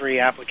delivery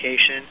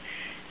application,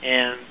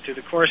 and through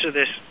the course of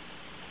this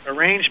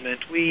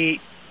arrangement,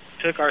 we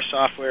took our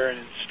software and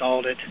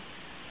installed it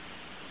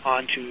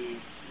onto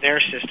their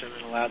system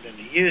and allowed them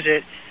to use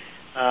it.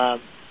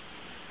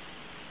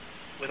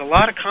 With a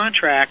lot of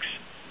contracts,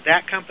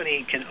 that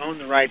company can own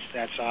the rights to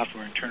that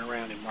software and turn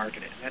around and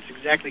market it. And that's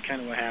exactly kind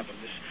of what happened.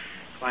 This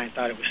client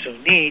thought it was so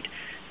neat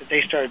that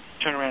they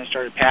turned around and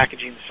started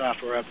packaging the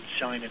software up and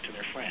selling it to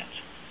their friends.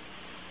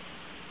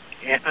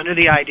 And under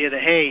the idea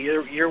that, hey,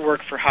 you're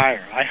work for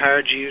hire. I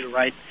hired you to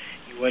write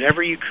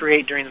whatever you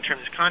create during the term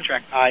of this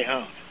contract, I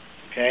own.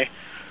 Okay?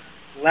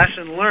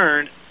 Lesson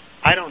learned,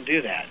 I don't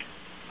do that.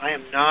 I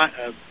am not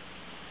a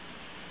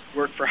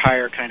work for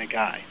hire kind of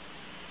guy.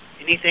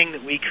 Anything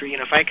that we create,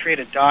 if I create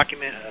a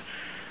document, a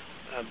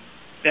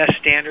best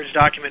standards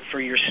document for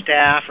your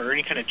staff or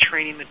any kind of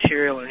training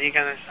material or any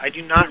kind of, I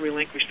do not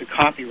relinquish the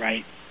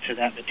copyright to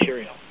that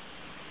material.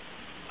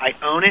 I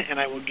own it, and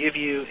I will give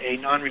you a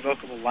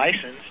non-revocable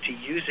license to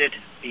use it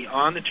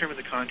beyond the term of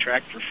the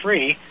contract for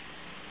free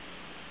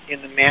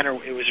in the manner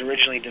it was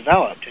originally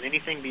developed. And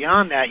anything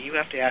beyond that, you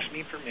have to ask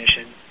me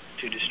permission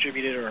to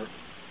distribute it or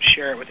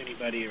share it with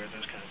anybody or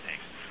those kind of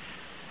things.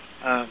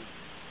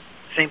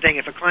 Same thing,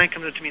 if a client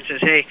comes up to me and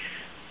says, hey,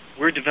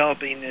 we're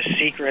developing this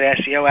secret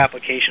SEO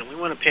application. We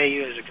want to pay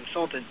you as a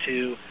consultant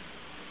to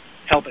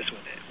help us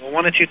with it. Well,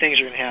 one of two things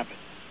are going to happen.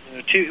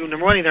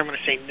 Number one, either I'm going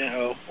to say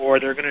no, or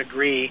they're going to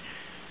agree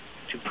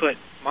to put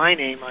my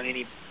name on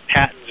any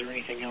patents or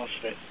anything else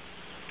that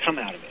come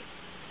out of it.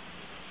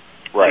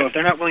 Right. So if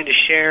they're not willing to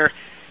share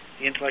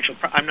the intellectual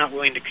property, I'm not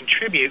willing to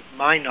contribute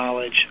my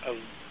knowledge of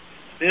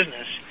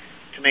business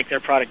to make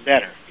their product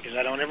better, because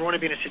I don't ever want to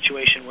be in a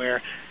situation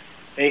where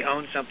they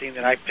own something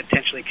that I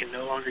potentially can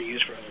no longer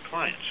use for other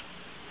clients.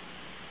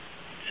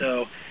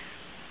 So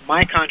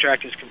my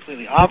contract is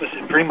completely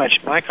opposite. Pretty much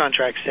my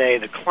contracts say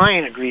the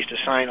client agrees to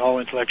sign all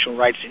intellectual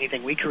rights to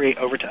anything we create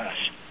over to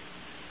us.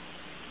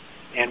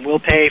 And we'll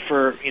pay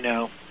for,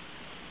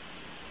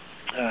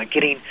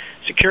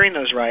 securing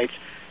those rights,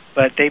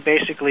 but they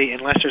basically,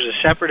 unless there's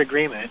a separate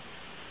agreement,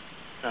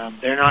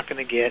 they're not going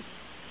to get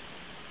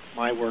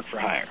my work for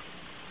hire.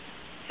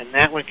 And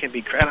that one can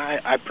be, and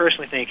I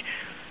personally think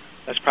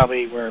that's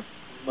probably where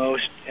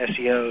most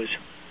SEOs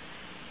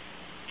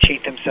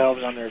cheat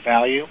themselves on their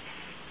value,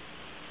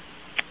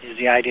 is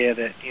the idea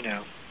that,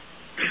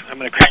 I'm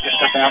going to crack this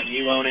stuff out and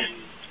you own it,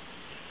 and,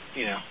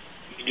 you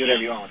can do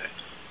whatever you want with it.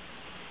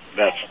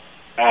 That's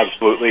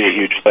absolutely a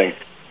huge thing.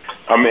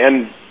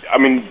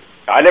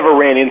 I never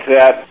ran into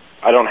that.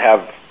 I don't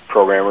have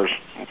programmers,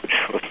 which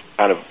was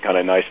kind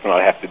of nice to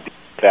not have to do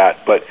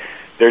that. But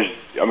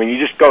you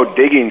just go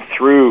digging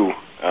through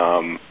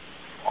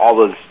all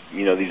those,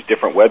 these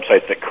different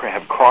websites that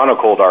have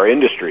chronicled our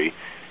industry,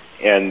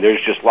 and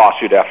there's just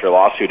lawsuit after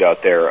lawsuit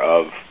out there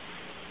of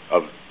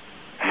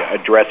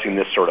addressing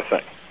this sort of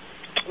thing.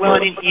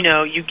 Well,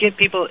 you get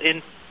people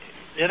in.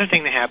 The other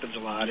thing that happens a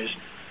lot is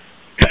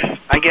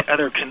I get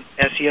other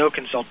SEO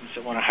consultants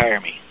that want to hire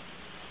me,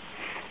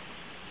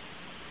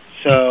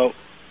 so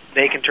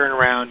they can turn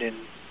around and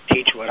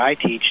teach what I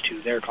teach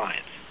to their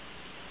clients.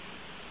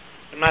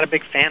 I'm not a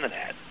big fan of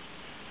that,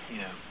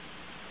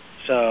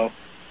 So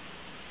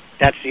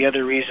that's the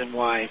other reason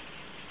why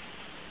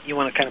you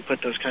want to kind of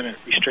put those kind of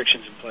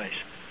restrictions in place.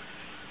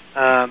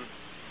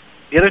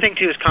 The other thing,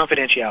 too, is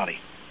confidentiality.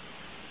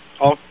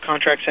 All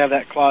contracts have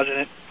that clause in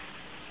it.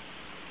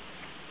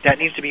 That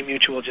needs to be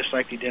mutual, just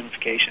like the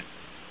indemnification.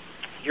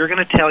 you're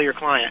going to tell your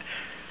client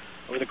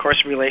over the course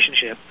of a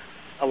relationship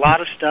a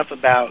lot of stuff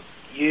about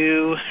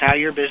you, how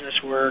your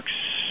business works,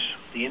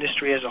 the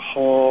industry as a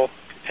whole,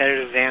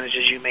 competitive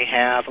advantages you may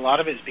have. A lot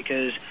of it is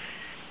because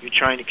you're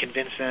trying to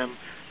convince them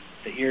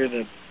that you're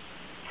the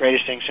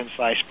greatest thing since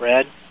sliced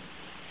bread.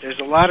 There's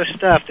a lot of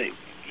stuff that,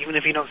 even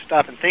if you don't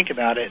stop and think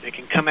about it, that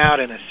can come out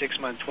in a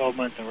 6-month,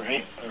 12-month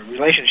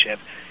relationship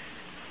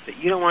that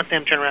you don't want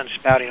them turning around and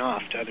spouting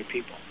off to other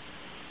people.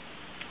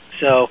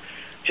 So,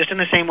 just in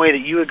the same way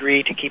that you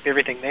agree to keep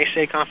everything they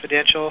say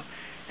confidential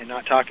and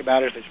not talk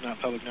about it if it's not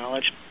public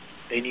knowledge,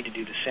 they need to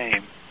do the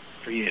same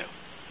for you.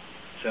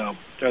 So,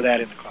 throw that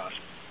in the clause.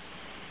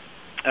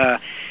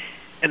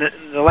 And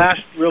the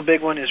last real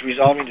big one is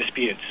resolving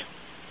disputes.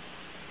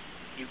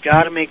 You've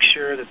got to make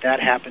sure that that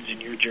happens in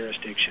your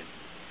jurisdiction.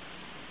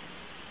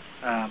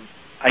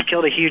 I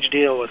killed a huge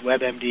deal with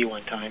WebMD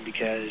one time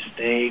because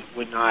they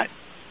would not,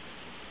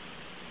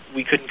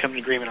 we couldn't come to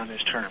an agreement on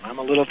this term. I'm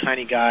a little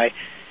tiny guy.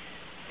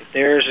 If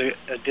there's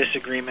a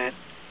disagreement,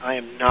 I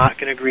am not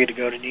going to agree to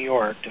go to New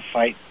York to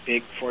fight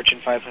big Fortune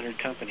 500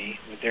 company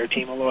with their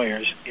team of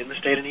lawyers in the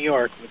state of New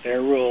York with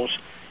their rules.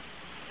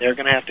 They're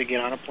going to have to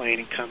get on a plane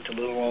and come to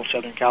little old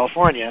Southern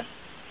California,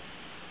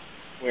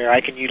 where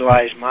I can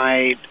utilize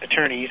my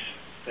attorneys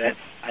that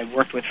I've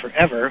worked with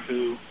forever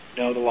who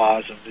know the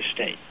laws of the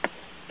state.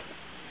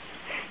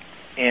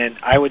 And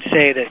I would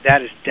say that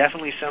that is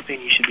definitely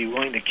something you should be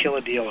willing to kill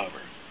a deal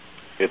over.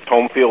 It's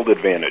home field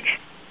advantage.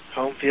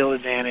 Home field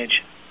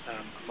advantage.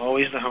 I'm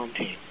always the home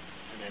team,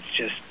 and it's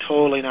just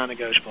totally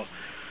non-negotiable.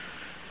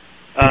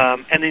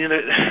 And then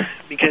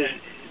because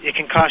it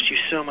can cost you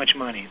so much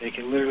money, they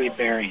can literally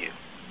bury you,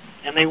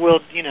 and they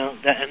will. You know,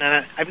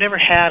 and I've never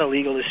had a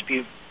legal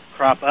dispute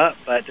crop up,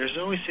 but there's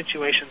always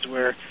situations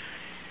where,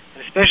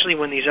 and especially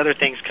when these other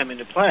things come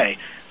into play,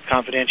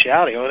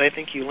 confidentiality. Oh, they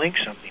think you linked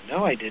something.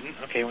 No, I didn't.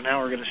 Okay, well now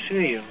we're going to sue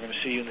you. We're going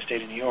to sue you in the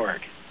state of New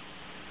York.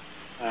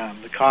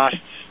 The costs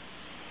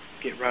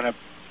get run up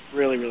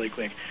really, really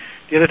quick.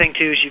 The other thing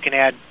too is you can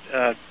add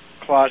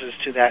clauses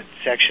to that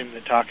section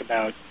that talk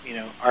about, you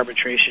know,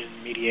 arbitration,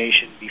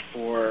 mediation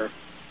before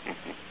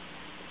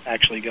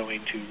actually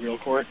going to real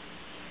court,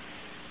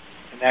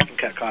 and that can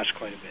cut costs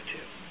quite a bit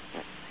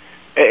too.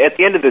 At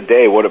the end of the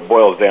day, what it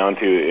boils down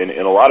to,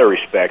 in a lot of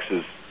respects,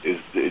 is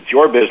it's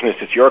your business,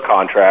 it's your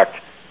contract.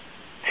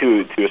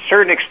 To a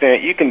certain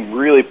extent, you can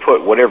really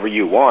put whatever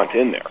you want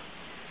in there,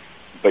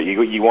 but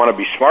you want to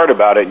be smart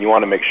about it, and you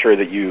want to make sure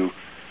that you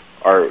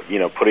are, you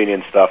know, putting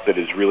in stuff that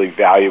is really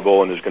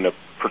valuable and is going to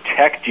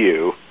protect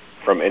you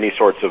from any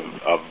sorts of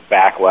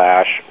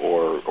backlash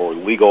or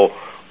legal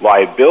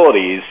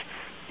liabilities.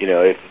 You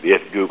know,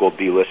 if Google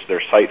delists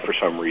their site for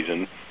some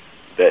reason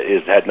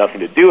that had nothing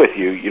to do with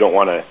you, you don't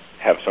want to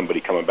have somebody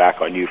coming back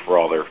on you for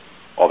all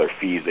their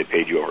fees they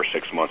paid you over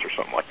 6 months or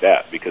something like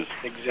that, because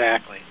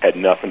exactly had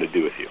nothing to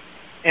do with you.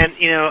 And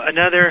you know,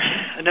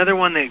 another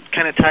one that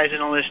kind of ties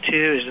in all this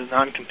too is the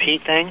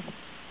non-compete thing.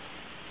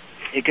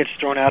 It gets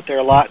thrown out there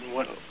a lot, and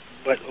what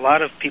a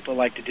lot of people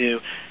like to do,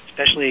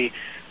 especially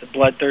the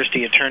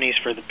bloodthirsty attorneys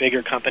for the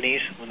bigger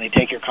companies, when they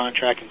take your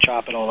contract and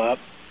chop it all up,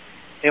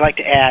 they like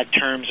to add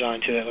terms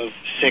onto it of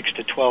 6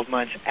 to 12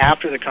 months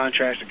after the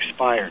contract's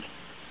expired.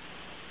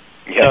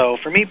 Yeah. So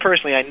for me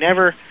personally, I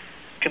never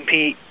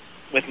compete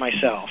with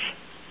myself.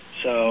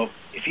 So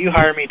if you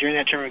hire me during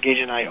that term of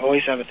engagement, I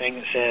always have a thing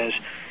that says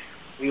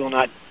we will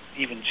not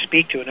even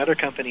speak to another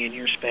company in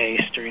your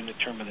space during the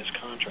term of this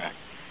contract.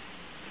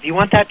 If you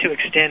want that to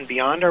extend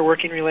beyond our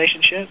working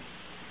relationship,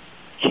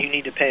 you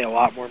need to pay a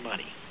lot more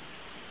money.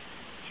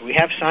 So we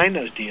have signed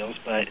those deals,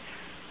 but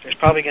there's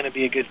probably going to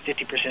be a good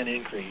 50%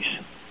 increase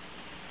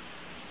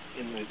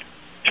in the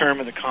term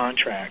of the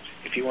contract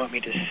if you want me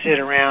to sit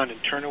around and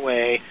turn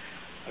away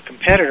a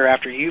competitor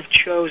after you've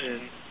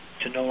chosen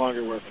to no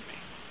longer work with me.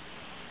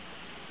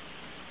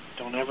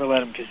 Don't ever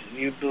let them, because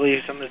you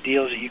believe some of the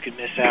deals that you could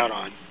miss out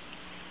on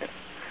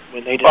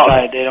when they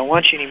decide they don't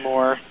want you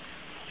anymore,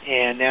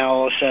 and now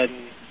all of a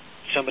sudden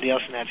somebody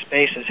else in that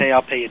space says, hey,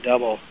 I'll pay you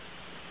double.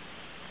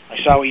 I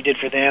saw what you did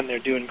for them. They're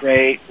doing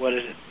great. What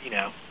is it, you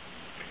know?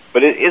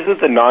 But isn't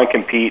the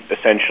non-compete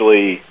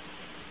essentially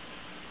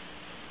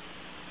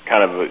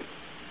kind of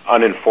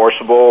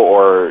unenforceable,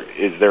 or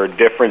is there a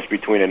difference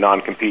between a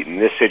non-compete in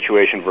this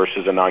situation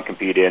versus a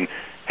non-compete in,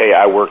 hey,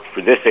 I worked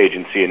for this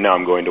agency and now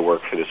I'm going to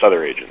work for this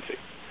other agency?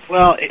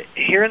 Well,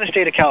 here in the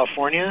state of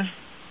California,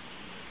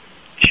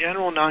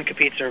 general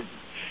non-competes are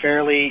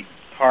fairly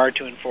hard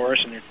to enforce,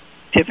 and they're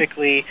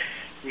typically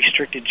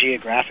restricted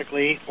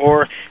geographically,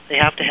 or they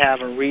have to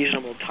have a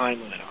reasonable time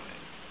limit on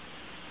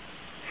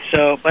it.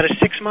 So, but a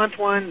 6-month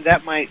one,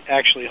 that might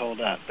actually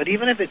hold up. But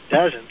even if it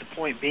doesn't, the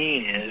point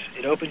being is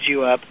it opens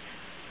you up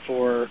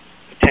for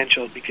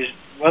potential, because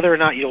whether or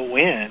not you'll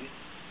win,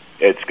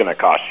 it's going to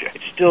cost you.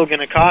 It's still going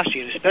to cost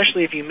you, and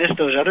especially if you miss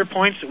those other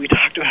points that we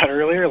talked about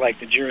earlier, like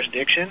the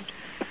jurisdiction.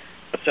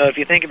 So if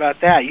you think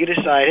about that, you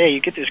decide, hey,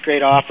 you get this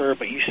great offer,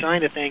 but you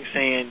signed a thing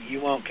saying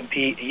you won't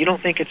compete. You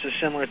don't think it's a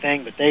similar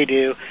thing, but they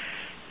do.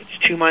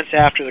 It's 2 months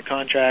after the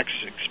contract's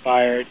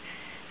expired,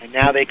 and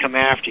now they come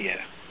after you.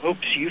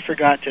 oops, you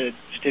forgot to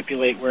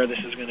stipulate where this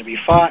is going to be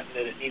fought and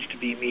that it needs to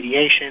be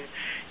mediation.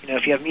 You know,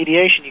 if you have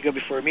mediation, you go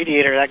before a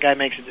mediator, that guy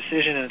makes a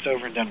decision, and it's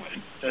over and done with.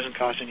 It doesn't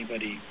cost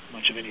anybody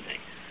much of anything.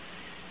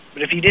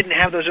 But if you didn't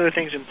have those other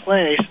things in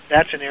place,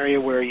 that's an area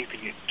where you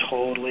could get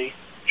totally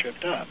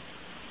tripped up.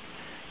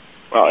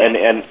 Well, and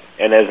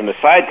as an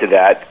aside to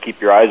that,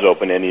 keep your eyes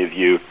open, any of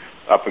you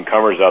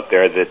up-and-comers out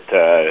there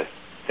that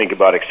think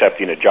about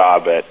accepting a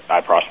job at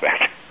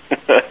iProspect.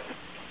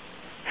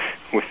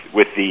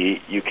 with the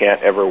you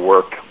can't ever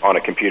work on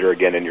a computer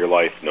again in your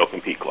life, no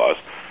compete clause.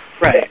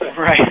 Right.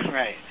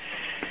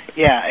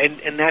 Yeah,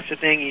 and that's the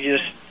thing, you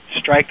just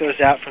strike those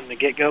out from the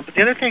get-go. But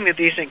the other thing that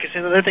these things, because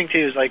the other thing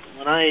too is like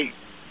when I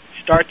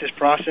start this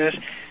process,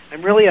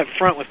 I'm really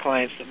upfront with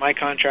clients that my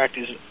contract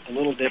is a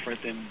little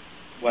different than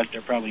what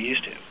they're probably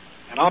used to.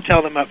 And I'll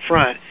tell them up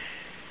front,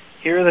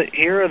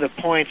 here are the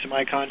points in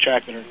my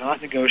contract that are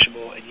not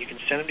negotiable, and you can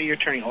send them to your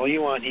attorney all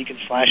you want. He can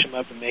slash them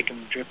up and make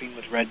them dripping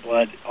with red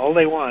blood, all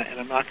they want, and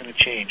I'm not going to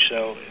change.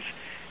 So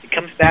if it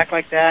comes back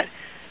like that,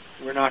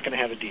 we're not going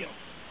to have a deal.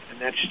 And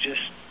that's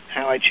just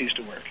how I choose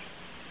to work.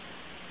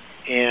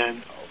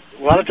 And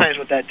a lot of times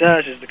what that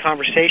does is the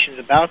conversations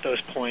about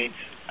those points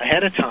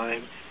ahead of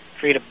time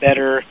create a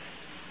better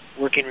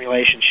working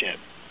relationship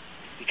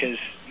because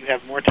you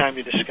have more time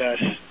to discuss,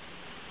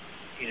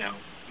 you know,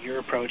 your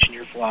approach and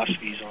your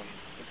philosophies on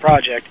the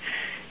project.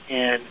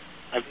 And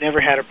I've never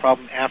had a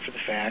problem after the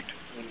fact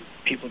when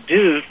people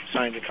do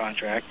sign the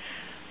contract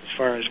as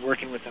far as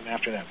working with them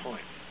after that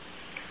point.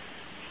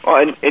 Well,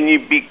 and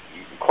you'd be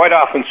quite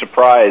often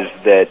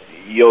surprised that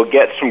you'll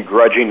get some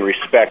grudging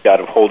respect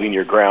out of holding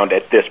your ground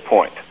at this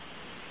point,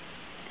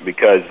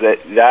 because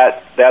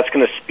that's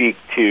going to speak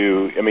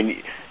to, I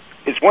mean,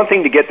 it's one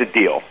thing to get the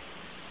deal,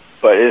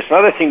 but it's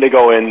another thing to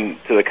go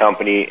into the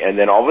company and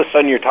then all of a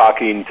sudden you're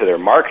talking to their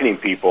marketing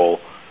people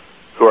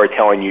who are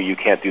telling you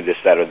can't do this,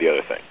 that, or the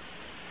other thing.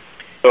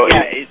 So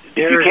if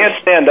you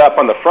can't stand up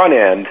on the front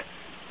end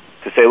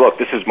to say, look,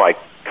 this is my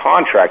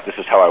contract, this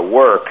is how I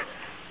work,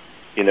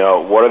 you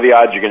know, what are the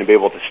odds you're going to be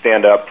able to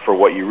stand up for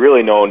what you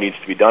really know needs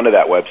to be done to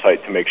that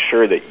website to make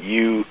sure that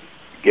you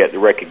get the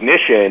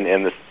recognition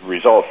and the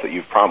results that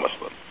you've promised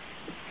them?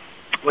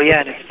 Well,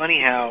 yeah, and it's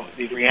funny how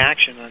the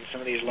reaction on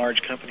some of these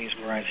large companies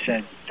where I've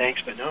said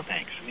thanks but no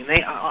thanks. I mean,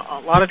 they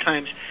a lot of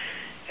times,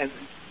 and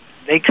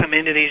they come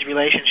into these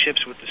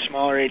relationships with the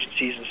smaller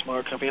agencies and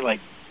smaller companies, like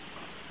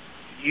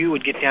you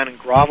would get down and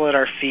grovel at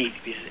our feet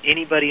because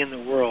anybody in the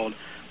world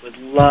would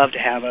love to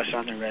have us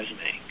on their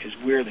resume because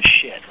we're the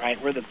shit,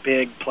 right? We're the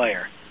big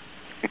player.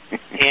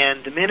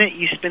 And the minute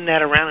you spin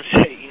that around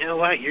and say, you know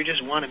what, you're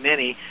just one of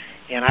many,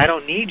 and I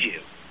don't need you.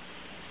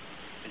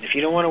 And if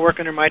you don't want to work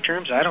under my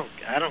terms, I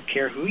don't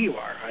care who you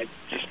are. I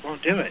just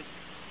won't do it.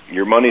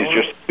 Your money's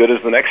just as good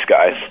as the next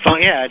guy's.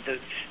 Yeah,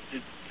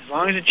 as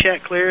long as the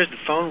check clears, the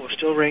phone will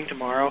still ring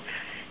tomorrow.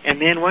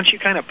 And then once you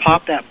kind of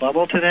pop that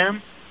bubble to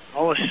them,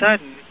 all of a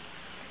sudden,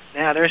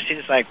 now they're seeing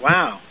it's like,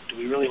 wow, do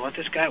we really want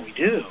this guy? We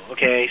do.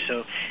 Okay,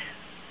 so,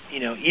 you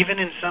know, even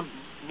in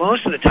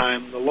most of the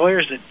time, the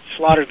lawyers that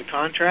slaughter the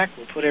contract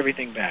will put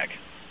everything back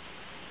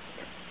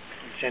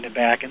and send it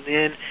back. And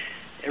then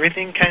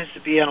everything tends to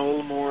be on a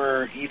little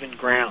more even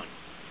ground.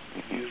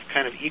 You've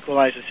kind of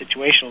equalized the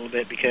situation a little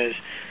bit because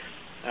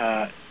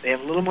they have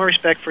a little more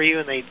respect for you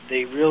and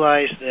they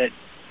realize that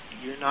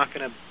you're not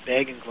going to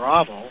beg and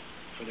grovel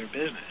for their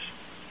business.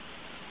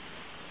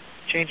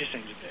 Changes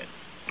things a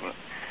bit.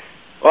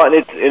 Well, and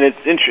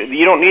it's interesting.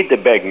 You don't need to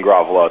beg and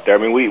grovel out there. I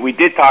mean, we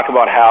did talk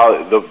about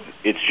how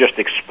it's just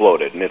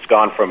exploded, and it's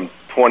gone from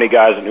 20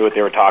 guys that knew what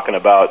they were talking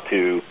about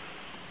to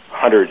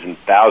hundreds and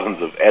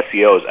thousands of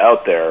SEOs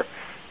out there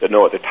that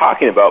know what they're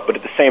talking about. But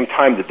at the same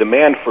time, the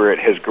demand for it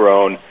has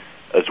grown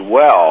as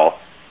well,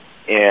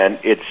 and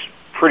it's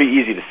pretty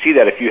easy to see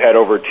that if you head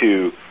over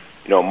to,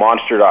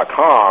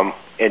 Monster.com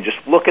and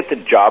just look at the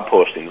job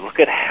postings. Look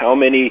at how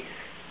many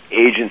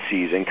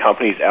agencies and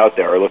companies out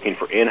there are looking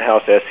for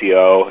in-house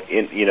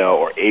SEO,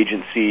 or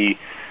agency,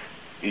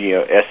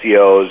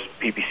 SEOs,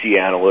 PPC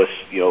analysts,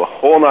 the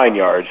whole nine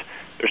yards.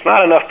 There's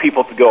not enough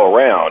people to go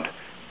around.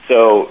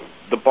 So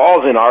the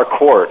ball's in our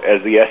court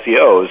as the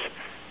SEOs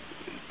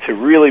to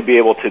really be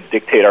able to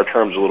dictate our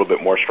terms a little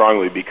bit more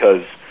strongly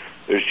because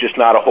there's just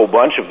not a whole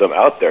bunch of them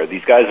out there.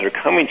 These guys that are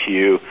coming to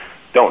you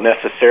don't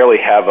necessarily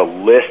have a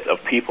list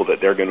of people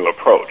that they're going to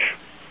approach.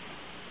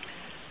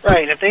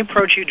 Right, and if they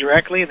approach you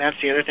directly, and that's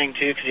the other thing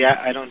too, because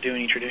I don't do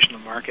any traditional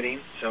marketing,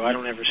 so I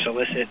don't ever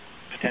solicit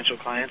potential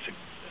clients.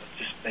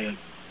 Just they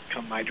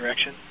come my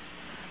direction.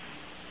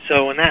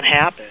 So when that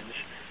happens,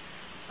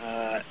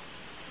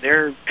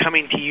 they're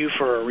coming to you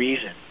for a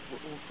reason,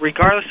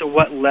 regardless of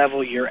what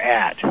level you're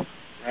at.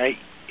 Right?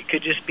 It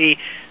could just be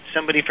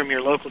somebody from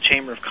your local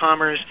chamber of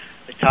commerce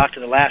that talked to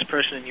the last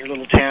person in your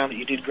little town that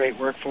you did great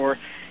work for.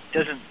 It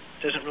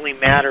doesn't really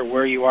matter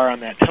where you are on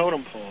that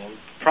totem pole.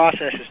 The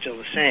process is still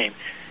the same.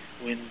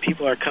 When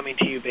people are coming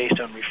to you based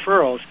on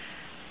referrals,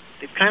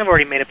 they've kind of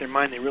already made up their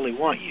mind they really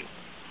want you.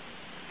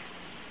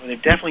 Well,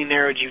 they've definitely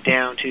narrowed you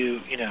down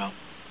to,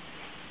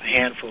 a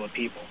handful of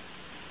people.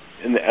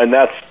 And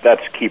that's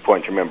a key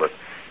point to remember.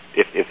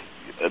 if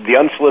the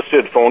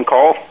unsolicited phone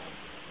call,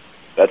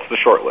 that's the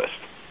short list.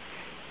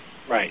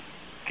 Right.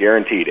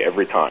 Guaranteed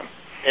every time.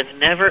 And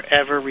never,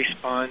 ever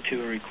respond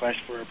to a request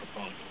for a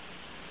proposal.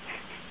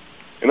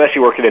 Unless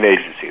you work at an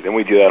agency. Then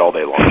we do that all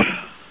day long.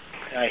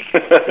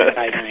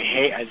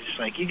 I just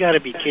like, you got to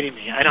be kidding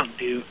me. I don't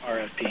do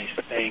RFPs.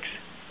 Thanks.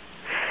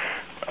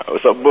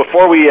 So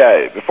before we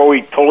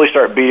totally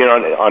start beating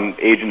on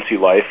agency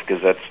life,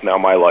 because that's now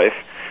my life,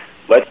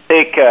 let's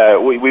take.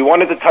 We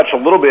wanted to touch a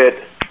little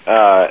bit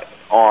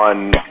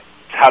on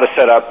how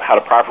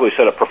to properly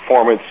set up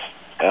performance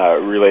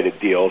related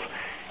deals,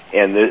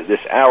 and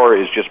this hour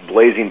is just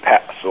blazing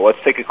past. So let's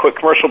take a quick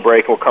commercial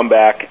break. We'll come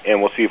back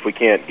and we'll see if we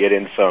can't get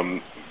in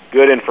some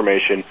good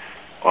information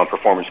on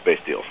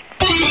performance-based deals.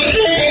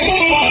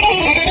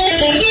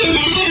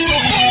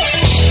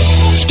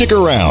 Stick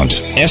around.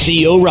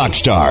 SEO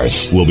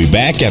Rockstars. We'll be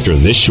back after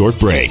this short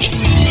break.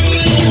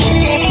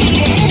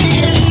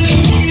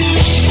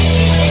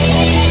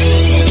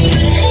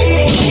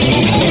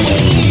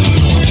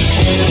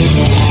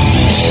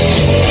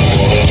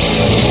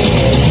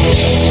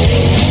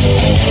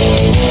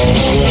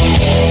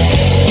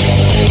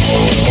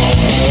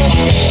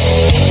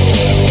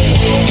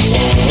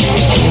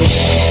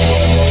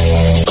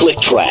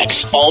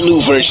 ClickTracks, all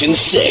new version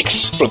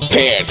 6.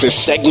 Prepare to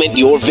segment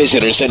your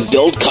visitors and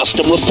build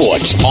custom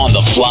reports on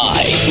the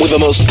fly with the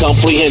most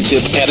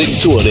comprehensive and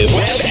intuitive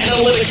web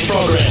analytics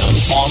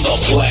programs on the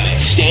planet.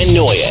 Dan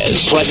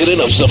Noyes,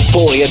 president of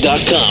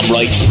Zaphoria.com,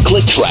 writes,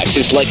 ClickTracks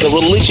is like a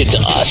religion to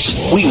us.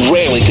 We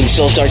rarely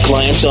consult our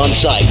clients on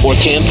site or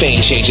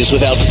campaign changes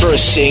without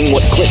first seeing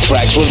what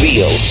ClickTracks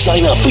reveals.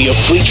 Sign up for your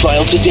free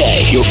trial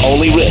today. Your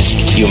only risk,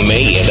 you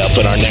may end up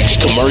in our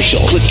next commercial.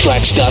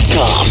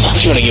 ClickTracks.com,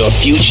 turning your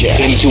future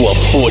into a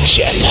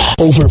fortune.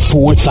 Over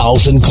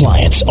 4,000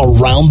 clients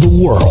around the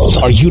world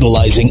are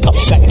utilizing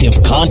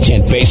effective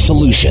content-based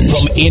solutions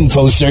from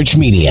InfoSearch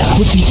Media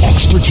with the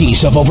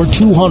expertise of over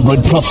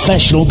 200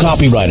 professional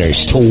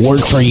copywriters to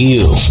work for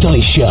you.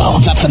 Studies show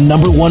that the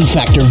number one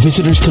factor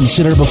visitors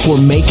consider before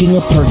making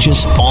a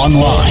purchase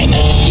online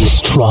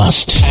is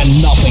trust.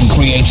 And nothing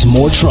creates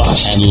more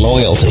trust and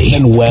loyalty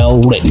than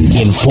well-written,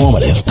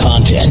 informative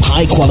content.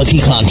 High-quality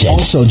content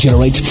also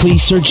generates free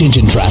search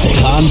engine traffic.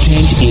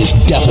 Content is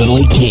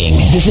definitely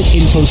king. Visit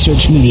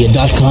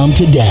InfoSearchMedia.com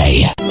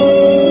today.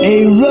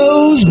 A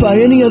rose by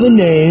any other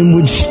name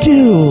would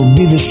still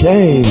be the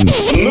same.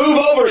 Move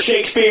over,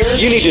 Shakespeare.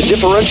 You need to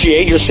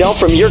differentiate yourself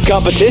from your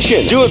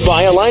competition. Do it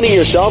by aligning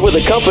yourself with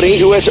a company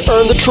who has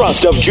earned the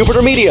trust of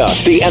Jupiter Media,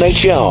 the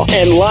NHL,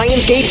 and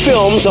Lionsgate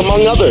Films,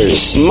 among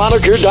others.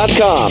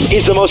 Moniker.com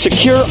is the most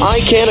secure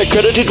ICANN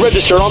accredited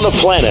register on the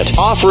planet,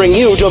 offering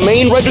you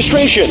domain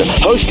registration,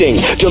 hosting,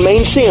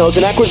 domain sales,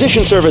 and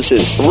acquisition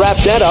services. Wrap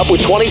that up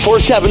with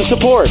 24/7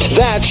 support.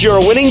 That's your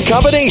winning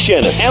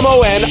combination.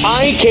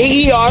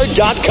 MONIKER.com.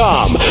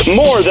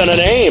 More than a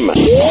name.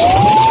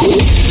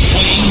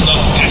 Playing the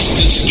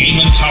fastest game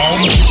in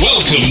town.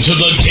 Welcome to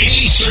the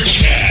Daily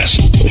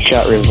Searchcast. The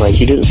chat room's like,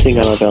 you didn't sing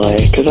I Love LA,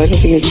 because I don't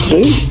think it's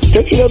true.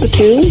 Don't you know the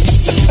tune?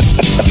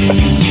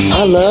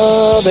 I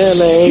love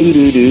LA.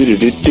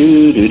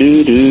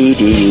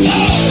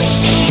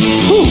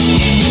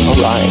 All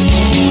right.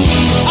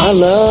 I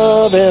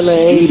love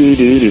LA.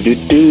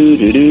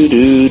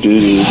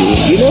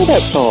 You know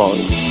that song?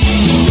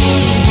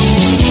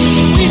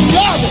 We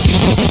love it.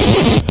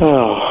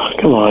 Oh,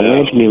 come on.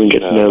 Randy Newman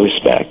gets no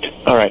respect.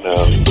 All right.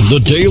 The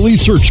Daily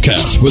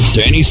Searchcast with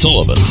Danny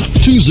Sullivan.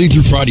 Tuesday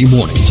through Friday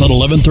mornings at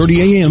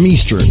 11:30 a.m.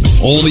 Eastern.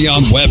 Only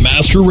on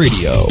Webmaster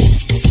Radio.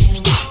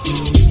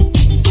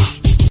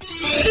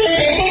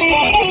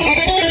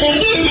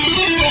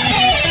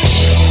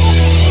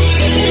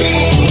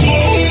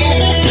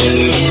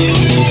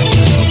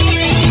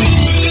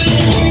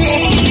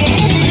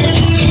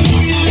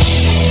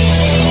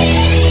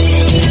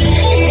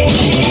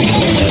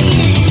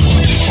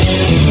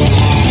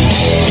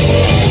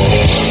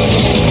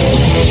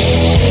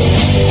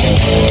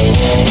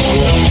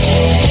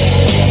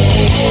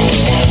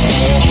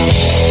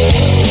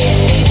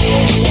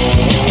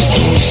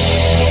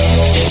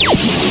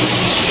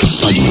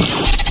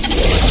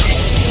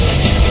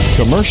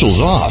 Commercials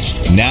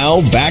off.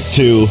 Now back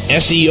to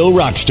SEO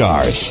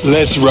Rockstars.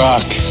 Let's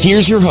rock.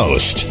 Here's your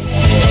host.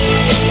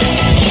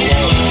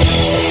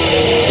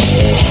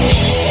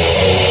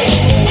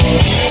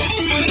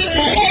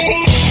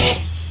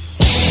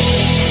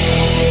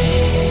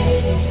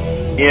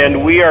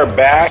 And we are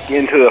back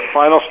into the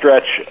final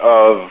stretch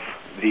of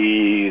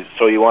the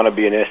So You Want to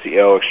Be an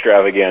SEO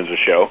Extravaganza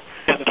show.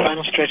 The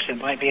final stretch that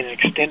might be an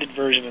extended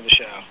version of the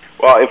show.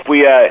 Well, if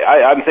we,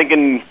 I'm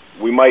thinking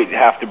we might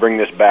have to bring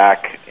this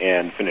back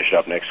and finish it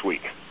up next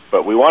week.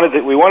 But we wanted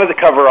to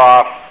cover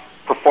off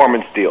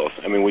performance deals.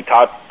 I mean, we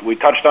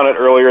touched on it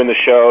earlier in the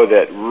show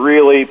that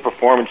really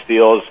performance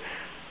deals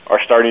are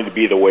starting to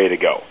be the way to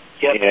go.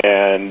 Yep.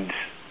 And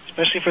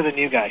especially for the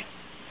new guy.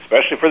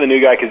 Especially for the new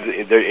guy, because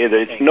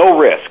it's no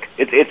risk.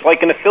 It's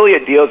like an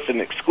affiliate deal. It's an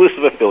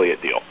exclusive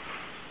affiliate deal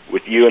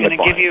with you and the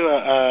client. It's going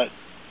to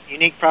give you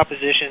unique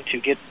proposition to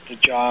get the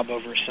job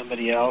over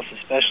somebody else,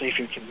 especially if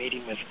you're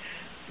competing with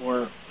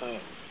more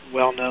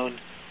well-known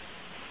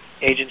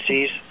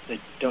agencies that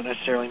don't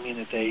necessarily mean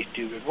that they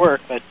do good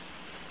work, but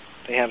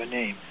they have a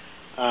name.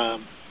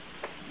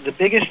 The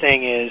biggest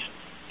thing is,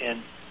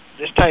 and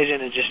this ties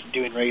into just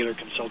doing regular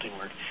consulting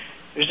work,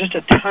 there's just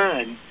a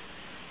ton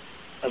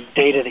of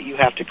data that you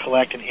have to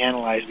collect and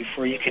analyze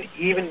before you can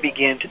even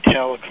begin to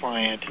tell a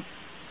client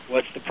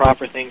what's the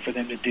proper thing for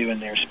them to do in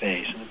their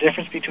space. And the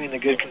difference between the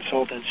good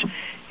consultants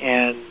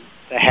and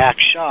the hack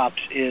shops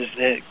is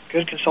that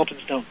good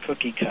consultants don't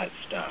cookie cut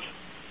stuff.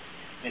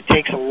 And it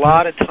takes a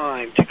lot of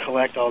time to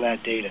collect all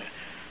that data.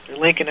 Their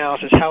link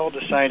analysis, how old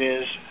the site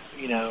is,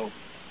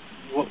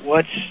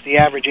 what's the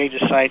average age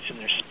of sites in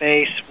their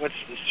space, what's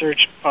the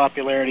search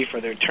popularity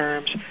for their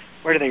terms,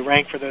 where do they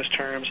rank for those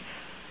terms,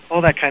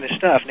 all that kind of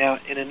stuff. Now,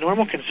 in a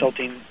normal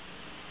consulting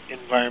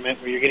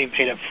environment where you're getting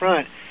paid up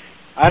front,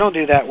 I don't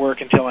do that work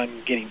until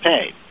I'm getting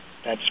paid.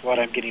 That's what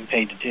I'm getting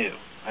paid to do.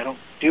 I don't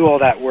do all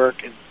that work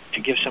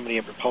to give somebody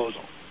a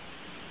proposal,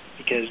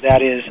 because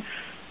that is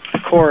the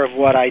core of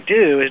what I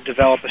do, is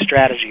develop a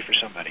strategy for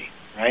somebody,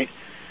 right?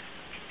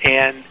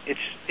 And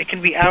it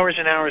can be hours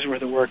and hours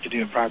worth of work to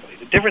do it properly.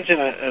 The difference in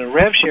a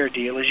rev share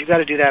deal is you got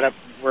to do that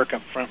work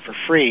up front for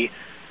free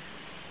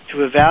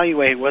to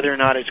evaluate whether or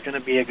not it's going to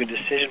be a good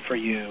decision for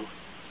you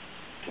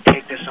to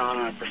take this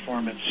on a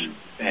performance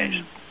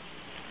base.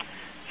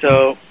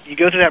 So you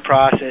go through that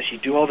process, you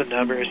do all the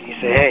numbers, and you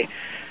say, hey,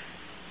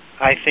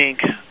 I think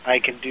I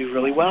can do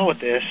really well with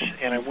this,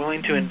 and I'm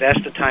willing to invest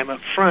the time up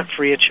front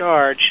free of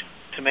charge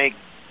to make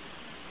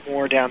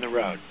more down the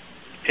road.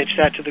 Pitch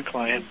that to the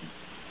client,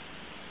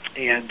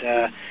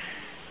 and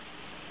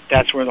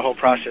that's where the whole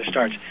process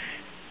starts.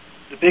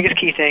 The biggest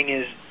key thing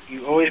is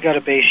you always got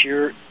to base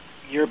your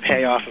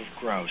pay off of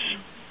gross.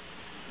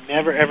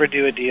 Never ever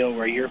do a deal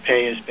where your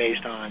pay is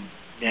based on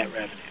net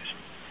revenues.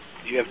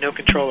 You have no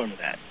control over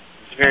that.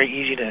 It's very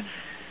easy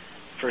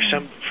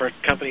for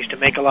companies to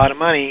make a lot of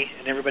money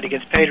and everybody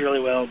gets paid really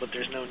well, but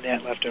there's no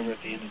net left over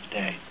at the end of the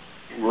day.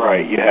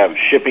 Right. You have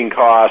shipping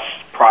costs,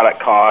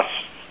 product costs.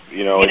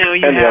 You have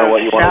on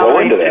what you want to go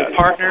into that.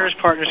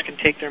 Partners can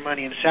take their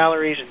money in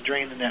salaries and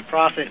drain the net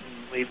profit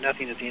and leave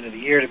nothing at the end of the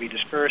year to be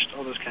dispersed.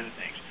 All those kind of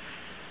things.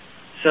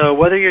 So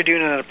whether you're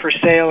doing it on a per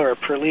sale or a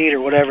per lead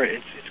or whatever,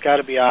 it's got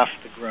to be off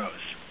the gross.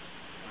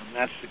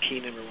 That's the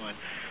key number one.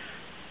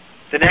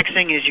 The next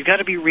thing is you got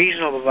to be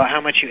reasonable about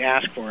how much you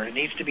ask for. It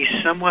needs to be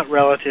somewhat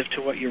relative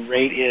to what your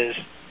rate is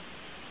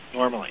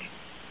normally.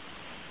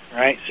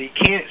 Right? So you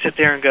can't sit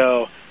there and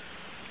go,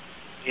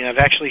 I've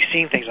actually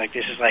seen things like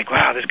this. It's like,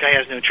 wow, this guy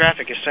has no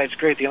traffic. His site's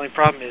great. The only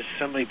problem is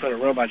somebody put a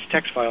robots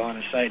text file on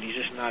his site and he's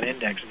just not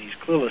indexed and he's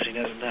clueless. He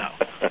doesn't know.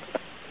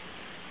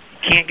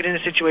 Can't get in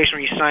a situation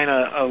where you sign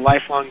a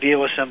lifelong deal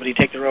with somebody,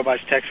 take the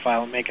robots text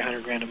file, and make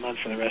 $100,000 a month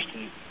for the rest of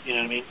the, you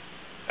know what I mean?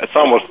 It's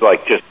almost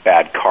like just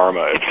bad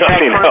karma.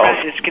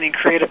 It's going to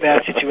create a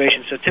bad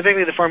situation. So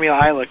typically the formula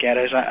I look at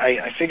is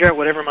I figure out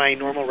whatever my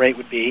normal rate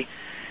would be,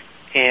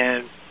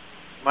 and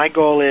my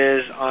goal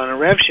is on a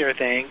rev share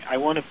thing, I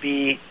want to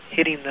be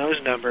hitting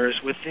those numbers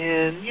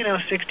within,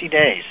 60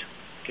 days,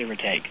 give or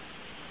take.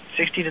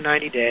 60 to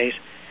 90 days.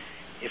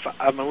 If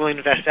I'm willing to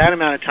invest that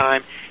amount of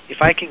time,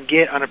 if I can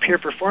get on a pure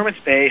performance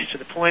base to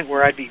the point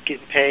where I'd be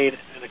getting paid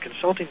on a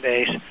consulting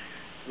base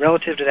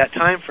relative to that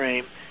time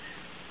frame,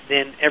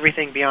 then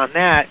everything beyond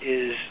that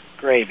is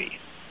gravy.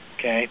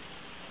 Okay?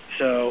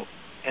 So,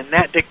 and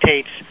that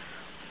dictates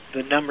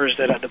the numbers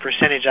the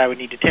percentage I would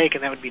need to take,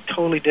 and that would be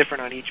totally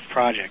different on each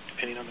project,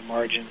 depending on the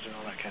margins and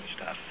all that kind of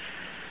stuff.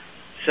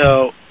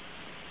 So,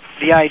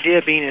 the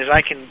idea being is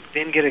I can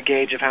then get a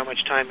gauge of how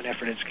much time and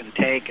effort it's going to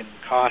take and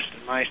cost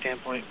in my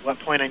standpoint, what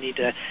point I need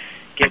to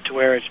get to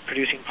where it's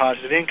producing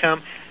positive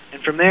income,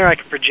 and from there I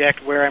can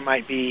project where I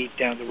might be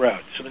down the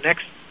road. So the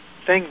next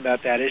thing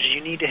about that is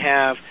you need to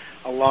have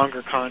a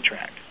longer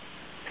contract,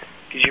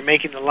 because you're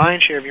making the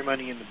lion's share of your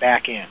money in the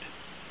back end.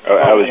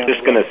 I was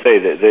just going to say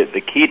that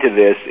the key to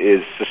this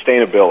is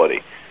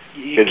sustainability.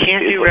 You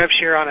can't do rev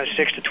share on a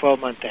 6 to 12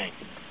 month thing.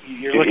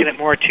 You're looking at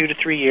more 2 to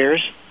 3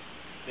 years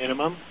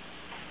minimum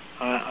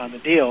on the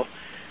deal.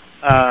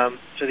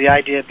 So the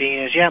idea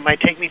being is, it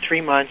might take me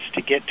 3 months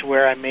to get to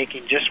where I'm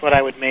making just what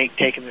I would make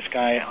taking this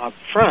guy up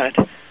front.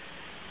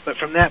 But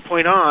from that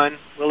point on,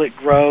 will it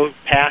grow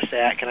past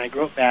that? Can I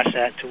grow past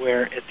that to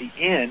where at the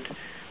end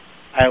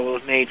I will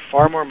have made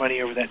far more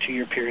money over that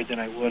 2-year period than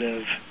I would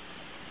have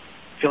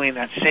filling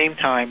that same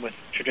time with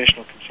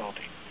traditional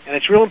consulting? And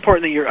it's real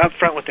important that you're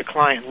upfront with the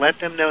client. Let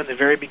them know in the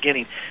very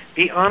beginning.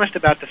 Be honest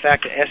about the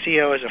fact that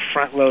SEO is a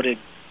front-loaded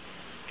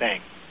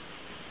thing.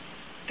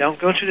 Don't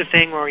go through the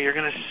thing where you're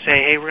going to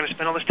say, hey, we're going to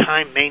spend all this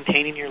time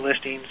maintaining your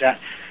listings. That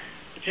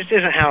it just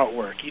isn't how it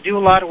works. You do a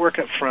lot of work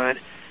up front.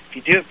 If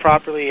you do it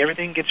properly,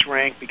 everything gets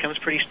ranked, becomes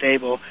pretty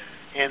stable,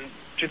 and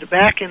through the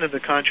back end of the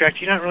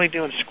contract, you're not really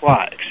doing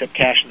squat except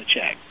cashing the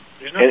check.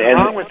 There's nothing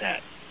wrong with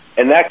that.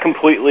 And that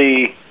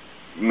completely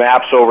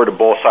maps over to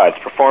both sides,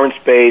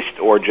 performance-based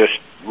or just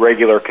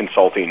regular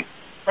consulting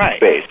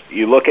based.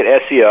 You look at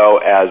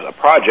SEO as a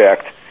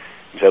project,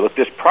 and say, look,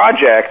 this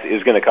project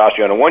is going to cost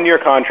you on a 1-year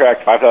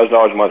contract,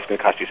 $5,000 a month. It's going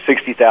to cost you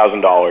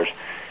 $60,000,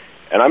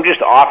 and I'm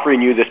just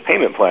offering you this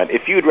payment plan.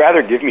 If you'd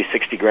rather give me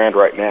 $60,000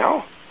 right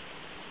now,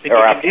 then you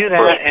can do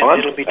that, and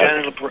it'll be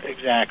done.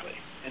 Exactly,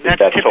 and that's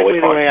typically totally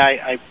the way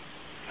I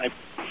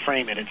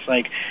frame it. It's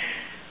like,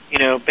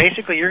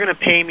 basically you're going to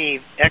pay me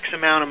X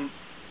amount of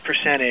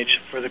percentage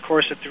for the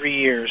course of 3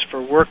 years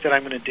for work that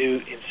I'm going to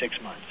do in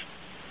 6 months.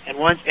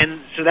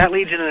 And so that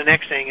leads into the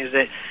next thing, is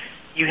that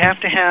you have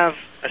to have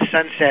a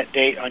sunset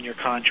date on your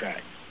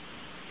contract.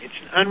 It's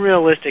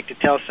unrealistic to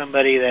tell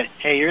somebody that,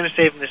 hey, you're going to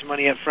save them this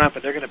money up front,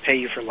 but they're going to pay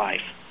you for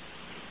life.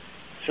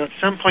 So at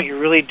some point you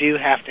really do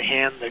have to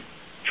hand the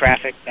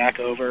traffic back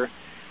over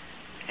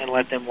and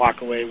let them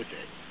walk away with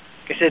it.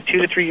 Like I said,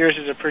 2 to 3 years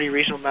is a pretty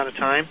reasonable amount of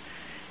time,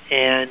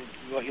 and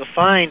what you'll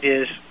find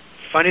is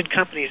funded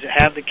companies that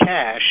have the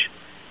cash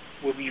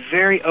will be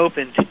very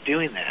open to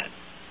doing that.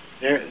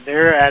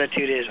 Their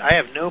attitude is, I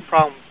have no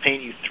problem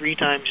paying you 3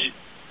 times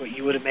what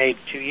you would have made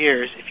 2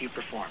 years if you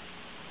perform.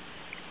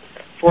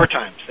 4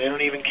 times. They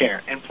don't even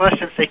care. And plus,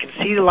 since they can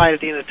see the light at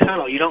the end of the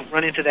tunnel, you don't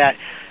run into that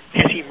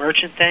pissy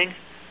merchant thing.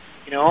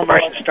 All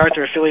merchants start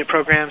their affiliate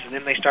programs, and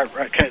then they start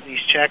cutting these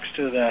checks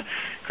to the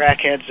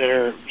crackheads that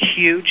are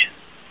huge.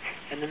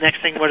 And the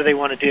next thing, what do they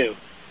want to do?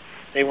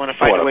 They want to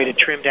find a way to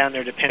trim down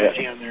their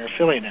dependency on their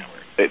affiliate network.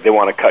 They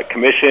want to cut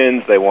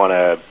commissions. They want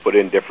to put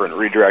in different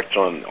redirects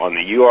on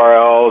the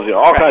URLs,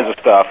 all kinds of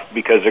stuff,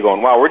 because they're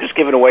going, wow, we're just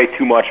giving away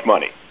too much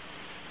money.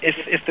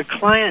 If the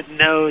client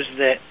knows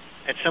that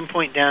at some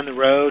point down the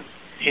road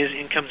his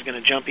income's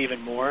going to jump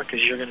even more because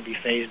you're going to be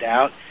phased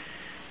out,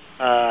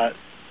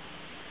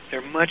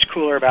 they're much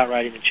cooler about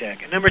writing the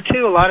check. And number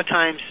 2, a lot of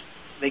times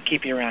they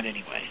keep you around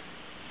anyway.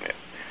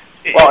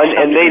 Yeah. Well,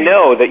 and they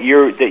know that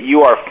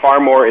you are far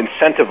more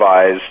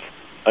incentivized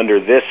under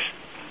this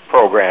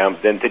program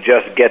than to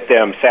just get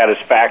them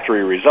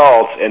satisfactory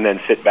results and then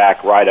sit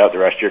back, ride out the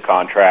rest of your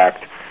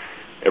contract.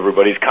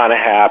 Everybody's kind of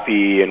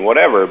happy and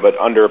whatever. But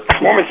under a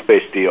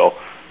performance-based deal,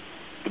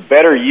 the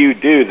better you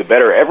do, the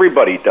better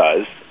everybody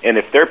does. And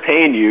if they're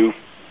paying you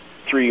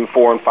 3 and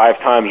 4 and 5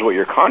 times what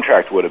your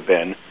contract would have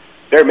been,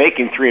 they're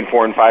making 3 and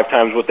 4 and 5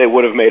 times what they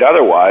would have made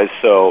otherwise.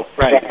 So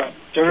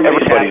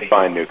everybody's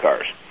buying new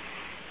cars.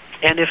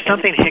 And if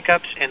something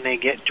hiccups and they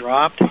get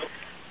dropped,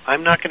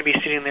 I'm not going to be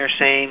sitting there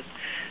saying,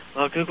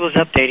 well, Google's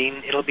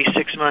updating. It'll be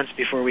 6 months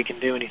before we can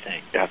do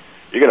anything. Yeah,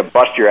 you're going to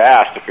bust your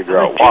ass to figure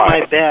out why. I'm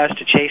going to do my best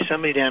to chase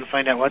somebody down and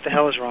find out what the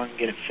hell is wrong and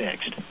get it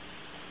fixed.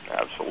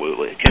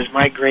 Absolutely. Because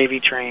my gravy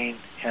train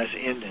has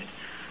ended.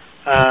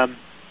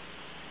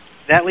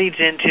 That leads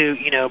into,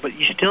 but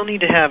you still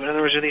need to have, in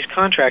other words, with these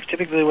contracts,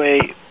 typically the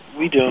way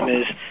we do them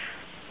is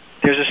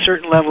there's a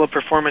certain level of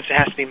performance that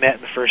has to be met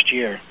in the first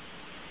year.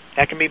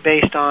 That can be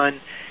based on,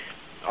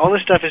 all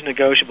this stuff is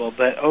negotiable,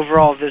 but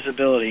overall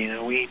visibility,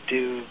 we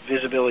do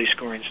visibility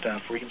scoring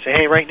stuff where we can say,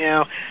 hey, right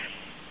now,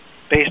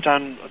 based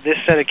on this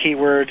set of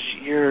keywords,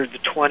 you're the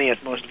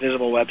 20th most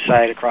visible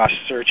website across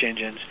search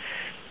engines.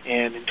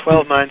 And in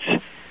 12 months,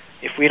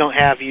 if we don't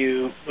have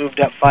you moved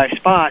up 5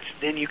 spots,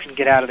 then you can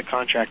get out of the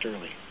contract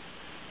early.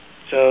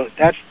 So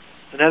that's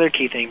another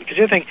key thing. Because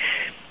the other thing,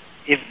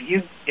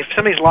 if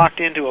somebody's locked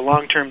into a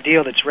long-term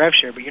deal that's rev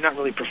share, but you're not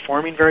really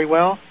performing very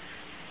well,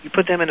 you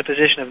put them in a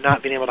position of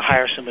not being able to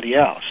hire somebody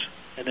else,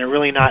 and they're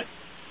really not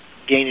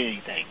gaining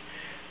anything.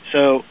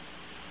 So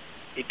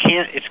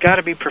it's got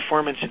to be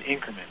performance in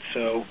increments.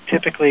 So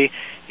typically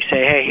you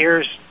say, hey,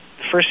 here's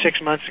the first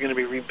 6 months are going to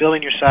be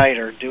rebuilding your site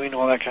or doing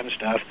all that kind of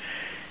stuff,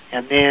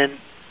 and then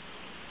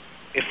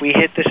if we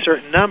hit this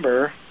certain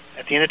number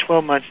at the end of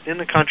 12 months, then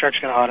the contract's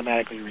going to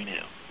automatically renew.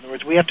 In other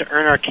words, we have to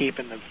earn our keep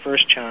in the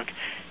first chunk.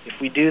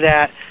 If we do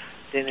that,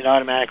 then it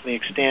automatically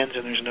extends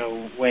and there's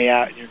no way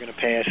out and you're going to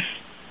pay us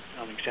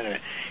on the extent of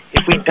it.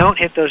 If we don't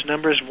hit those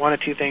numbers, one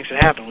of 2 things could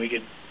happen. We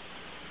could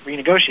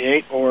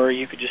renegotiate, or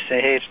you could just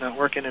say, hey, it's not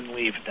working, and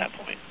leave at that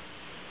point.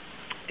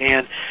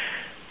 And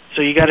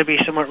so you got to be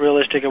somewhat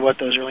realistic of what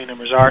those early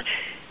numbers are,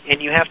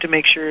 and you have to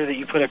make sure that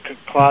you put a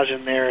clause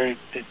in there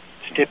that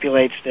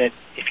stipulates that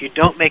if you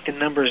don't make the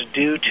numbers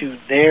due to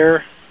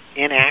their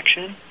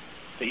inaction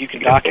that you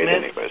can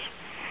document,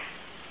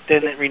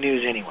 then it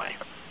renews anyway.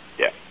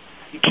 Yeah.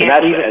 You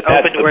can't leave it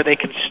open to where they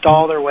can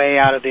stall their way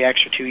out of the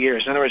extra 2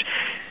 years. In other words,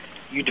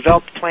 you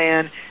develop the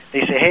plan,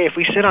 they say, hey, if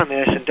we sit on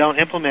this and don't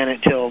implement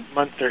it till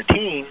month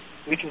 13,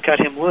 we can cut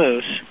him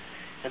loose,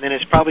 and then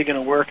it's probably going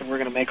to work and we're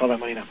going to make all that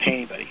money and not pay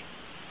anybody.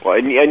 Well,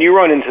 and you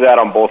run into that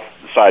on both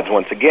sides.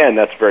 Once again,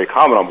 that's very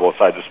common on both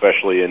sides,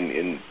 especially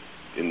in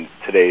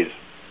today's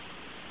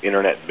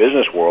internet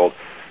business world.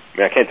 I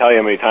mean, I can't tell you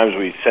how many times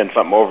we send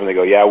something over and they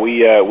go, yeah,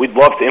 we'd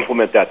love to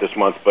implement that this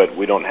month, but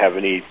we don't have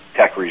any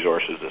tech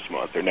resources this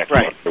month or next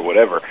month or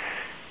whatever.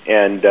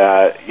 And,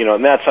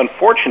 and that's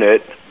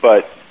unfortunate,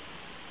 but,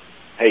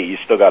 hey, you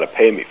still got to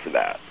pay me for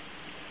that.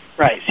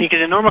 Right. See, because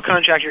in a normal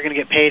contract, you're going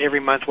to get paid every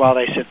month while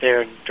they sit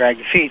there and drag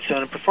their feet. So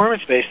in a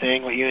performance-based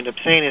thing, what you end up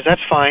saying is,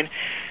 that's fine.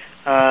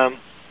 I'm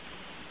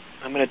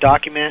going to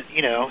document,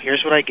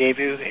 here's what I gave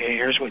you,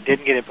 here's what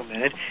didn't get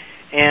implemented.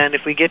 And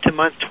if we get to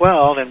month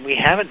 12 and we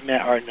haven't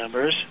met our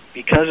numbers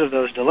because of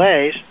those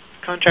delays,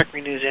 the contract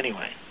renews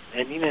anyway.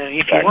 And, you know,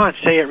 if you want,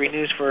 say it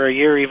renews for a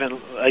year,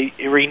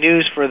 it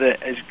renews for the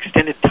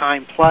extended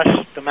time plus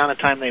the amount of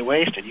time they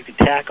wasted. You can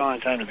tack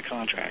on time to the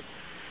contract.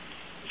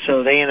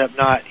 So they end up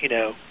not, you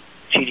know,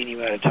 cheating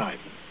you out of time.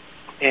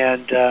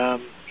 And,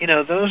 you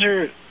know, those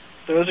are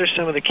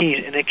some of the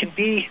keys. And you can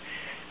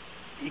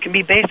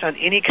be based on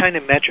any kind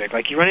of metric.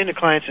 Like you run into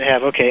clients that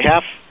have, okay,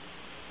 half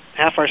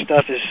our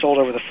stuff is sold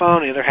over the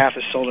phone, the other half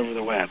is sold over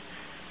the web.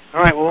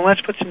 All right, well, let's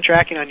put some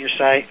tracking on your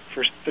site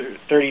for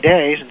 30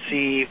 days and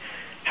see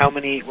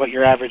what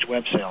your average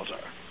web sales are.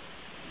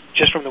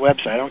 Just from the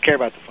website. I don't care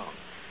about the phone.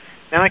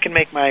 Now I can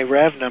make my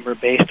rev number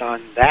based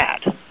on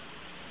that.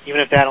 Even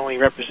if that only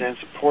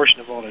represents a portion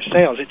of all their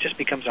sales, it just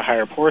becomes a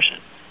higher portion.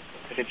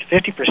 If it's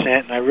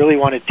 50% and I really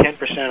wanted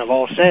 10% of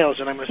all sales,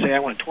 then I'm going to say I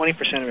want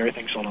 20% of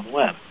everything sold on the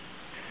web.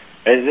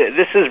 And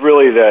this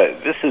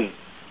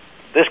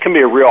can be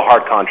a real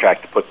hard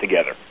contract to put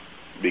together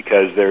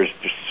because there's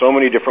just so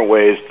many different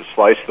ways to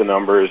slice the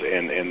numbers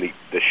and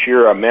the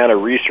sheer amount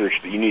of research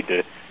that you need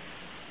to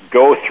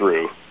go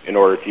through in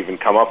order to even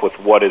come up with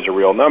what is a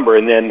real number,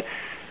 and then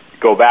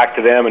go back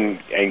to them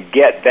and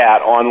get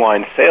that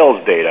online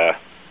sales data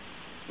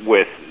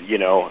with, you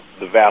know,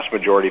 the vast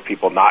majority of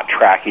people not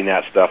tracking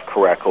that stuff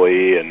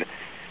correctly and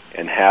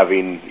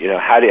having, you know,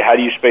 how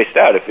do you space it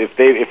out? If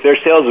their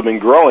sales have been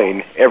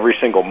growing every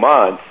single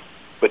month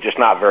but just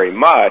not very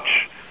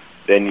much,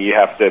 then you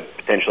have to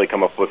potentially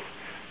come up with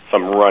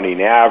some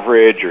running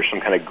average or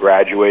some kind of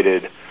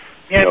graduated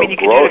you can do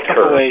it a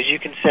couple ways. You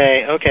can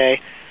say,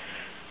 okay,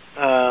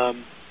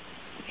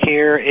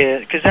 here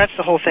is, because that's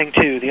the whole thing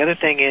too. The other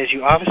thing is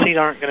you obviously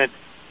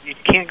you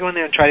can't go in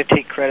there and try to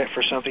take credit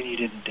for something you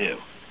didn't do.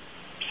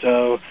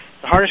 So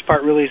the hardest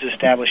part really is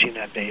establishing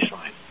that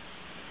baseline.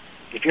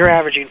 If you're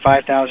averaging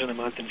 $5,000 a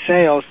month in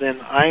sales,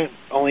 then I'm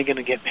only going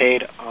to get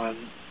paid on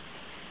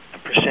a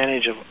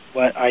percentage of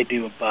what I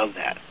do above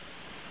that.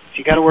 So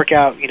you got to work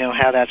out, you know,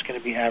 how that's going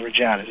to be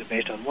averaged out. Is it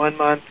based on 1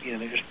 month? You know,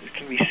 there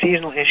can be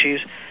seasonal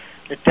issues.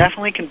 There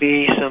definitely can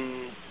be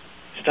some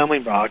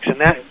stumbling blocks,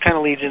 and that kind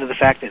of leads into the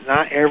fact that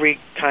not every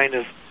kind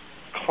of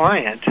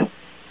client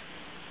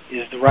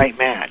is the right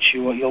match.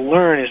 What you'll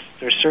learn is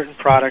there's certain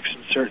products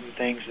and certain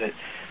things that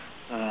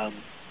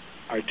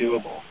are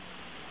doable,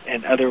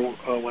 and other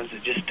ones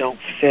that just don't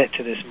fit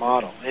to this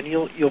model. And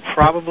you'll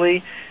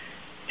probably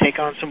take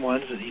on some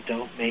ones that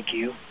don't make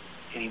you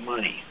any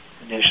money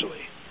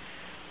initially.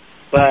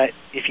 But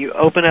if you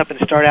open up and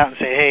start out and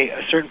say, hey,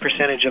 a certain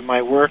percentage of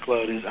my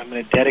workload is I'm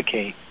going to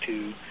dedicate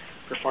to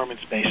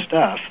performance-based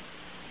stuff,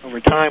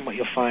 over time what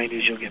you'll find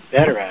is you'll get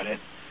better at it.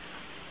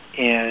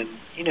 And,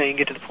 you know, you can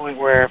get to the point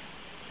where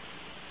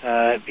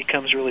it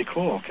becomes really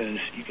cool because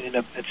you can end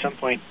up at some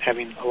point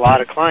having a lot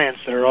of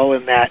clients that are all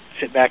in that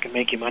sit back and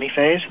make you money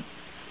phase.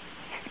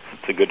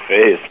 It's a good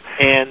phase.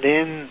 And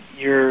then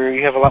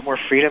you have a lot more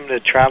freedom to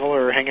travel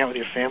or hang out with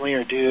your family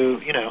or do,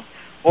 you know,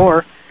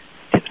 or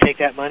take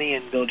that money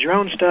and build your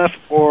own stuff,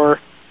 or,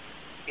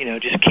 you know,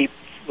 just keep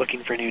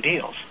looking for new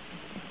deals.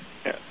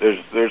 Yeah,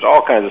 there's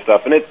all kinds of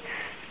stuff, and at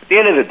the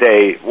end of the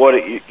day,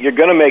 you're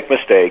going to make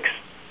mistakes,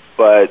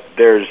 but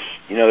there's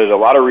a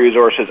lot of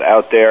resources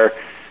out there,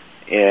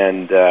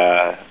 and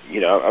you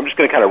know, I'm just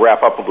going to kind of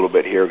wrap up a little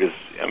bit here because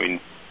I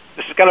mean,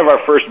 this is kind of our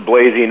first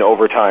blazing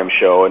overtime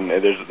show, and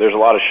there's a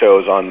lot of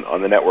shows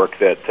on the network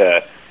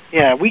that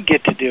yeah, we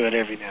get to do it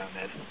every now and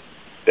then.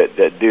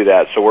 That do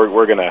that, so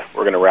we're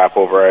gonna wrap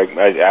over. I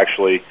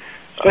actually,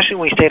 especially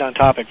when we stayed on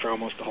topic for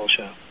almost the whole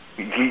show.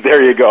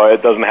 There you go.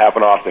 It doesn't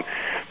happen often.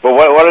 But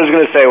what I was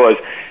going to say was,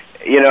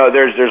 you know,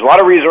 there's a lot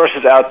of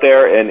resources out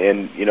there,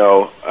 and you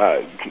know,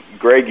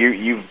 Greg,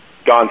 you've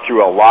gone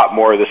through a lot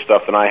more of this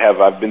stuff than I have.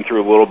 I've been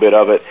through a little bit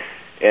of it,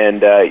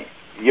 and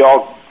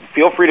y'all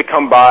feel free to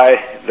come by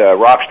the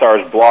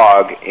Rockstars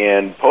blog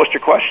and post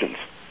your questions,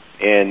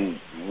 and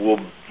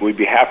we'd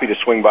be happy to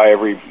swing by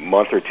every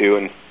month or two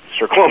and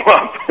circle them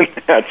up and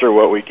answer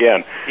what we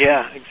can.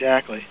 Yeah,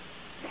 exactly.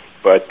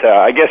 But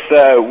I guess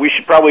we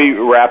should probably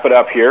wrap it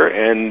up here.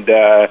 And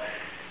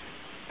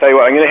tell you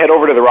what, I'm going to head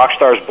over to the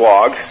Rockstars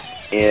blog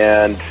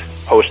and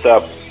post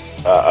up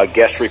a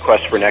guest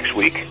request for next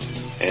week.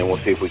 And we'll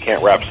see if we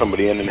can't wrap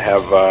somebody in and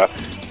have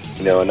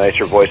you know, a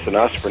nicer voice than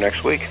us for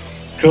next week.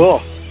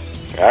 Cool.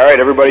 All right,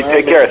 everybody,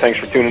 take care. Thanks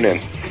for tuning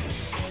in.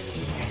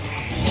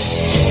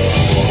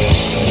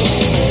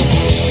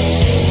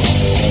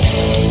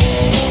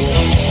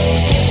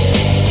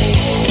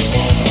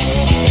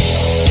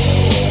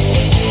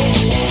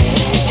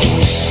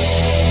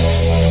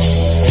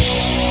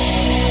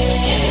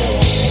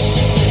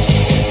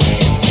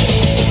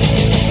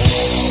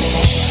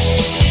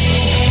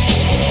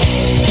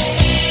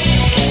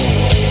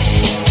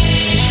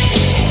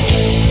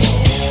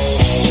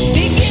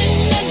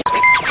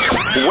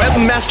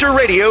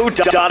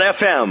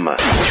 WebmasterRadio.fm.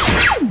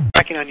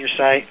 Tracking on your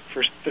site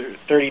for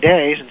 30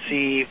 days and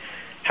see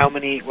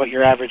what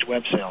your average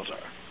web sales are.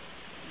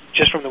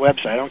 Just from the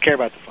website. I don't care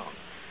about the phone.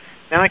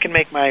 Now I can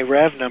make my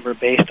rev number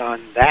based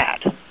on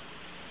that.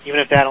 Even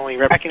if that only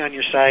tracking on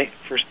your site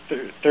for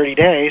 30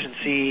 days and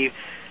see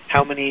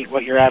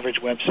what your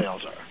average web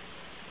sales are.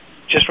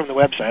 Just from the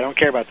website. I don't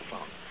care about the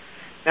phone.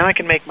 Now I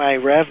can make my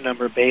rev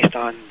number based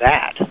on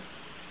that.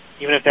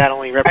 Even if that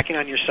only tracking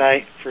on your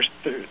site for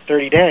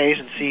 30 days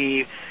and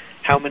see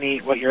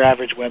what your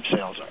average web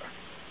sales are.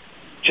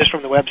 Just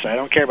from the website. I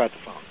don't care about the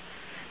phone.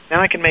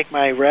 Now I can make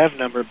my rev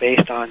number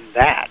based on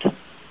that.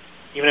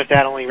 Even if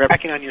that only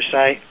tracking on your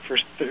site for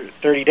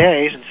 30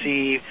 days and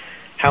see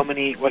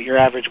what your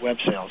average web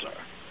sales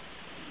are.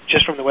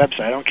 Just from the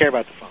website. I don't care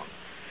about the phone.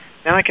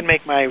 Now I can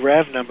make my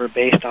rev number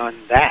based on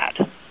that.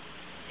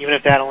 Even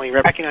if that only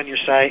tracking on your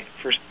site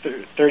for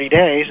 30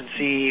 days and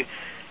see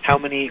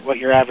what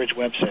your average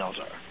web sales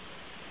are.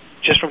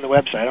 Just from the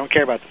website. I don't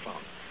care about the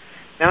phone.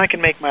 Now I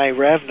can make my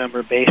rev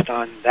number based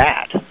on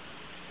that.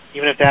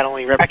 Even if that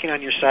only tracking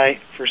on your site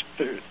for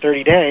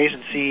 30 days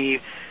and see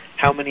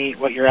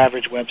what your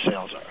average web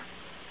sales are.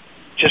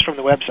 Just from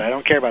the website. I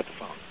don't care about the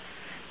phone.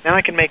 Now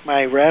I can make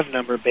my rev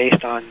number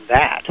based on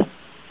that.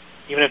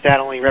 Even if that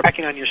only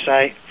tracking on your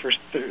site for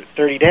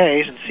 30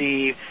 days and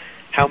see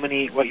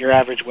what your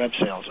average web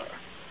sales are.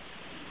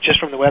 Just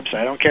from the website.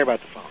 I don't care about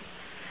the phone.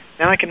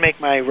 Now I can make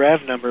my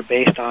rev number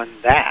based on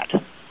that.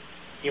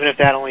 Even if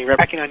that only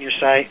tracking on your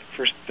site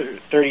for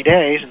 30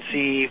 days and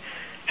see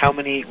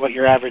what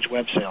your average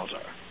web sales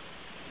are.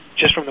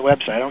 Just from the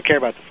website. I don't care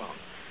about the phone.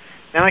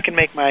 Now I can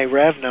make my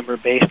rev number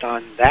based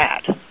on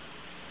that.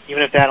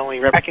 Even if that only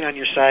tracking on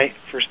your site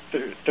for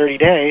 30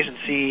 days and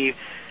see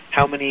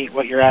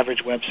what your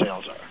average web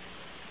sales are.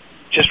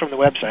 Just from the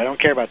website. I don't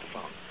care about the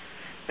phone.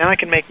 Now I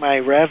can make my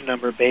rev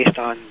number based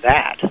on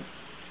that.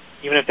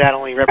 Even if that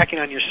only tracking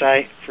on your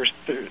site for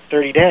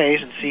 30 days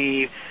and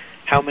see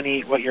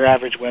what your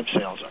average web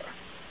sales are.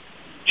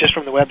 Just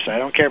from the website. I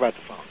don't care about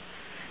the phone.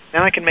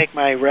 Now I can make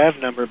my rev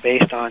number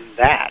based on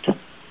that.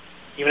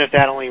 Even if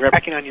that only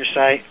tracking on your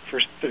site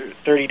for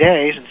 30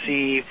 days and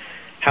see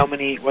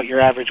what your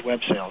average web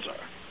sales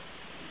are.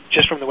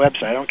 Just from the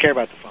website. I don't care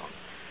about the phone.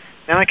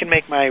 Now I can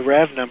make my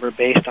rev number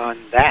based on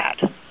that.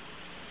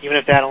 Even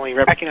if that only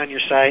tracking on your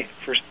site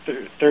for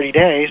 30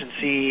 days and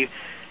see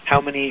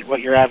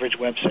what your average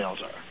web sales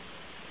are.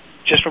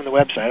 Just from the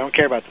website. I don't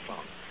care about the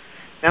phone.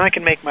 Now I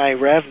can make my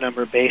rev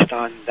number based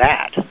on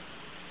that.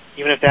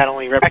 Even if that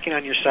only tracking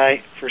on your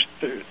site for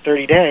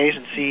 30 days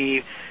and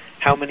see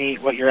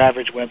what your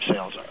average web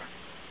sales are.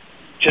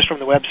 Just from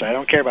the website. I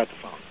don't care about the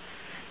phone.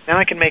 Now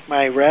I can make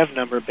my rev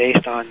number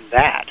based on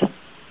that.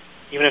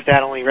 Even if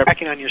that only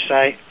tracking on your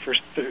site for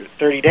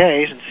 30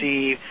 days and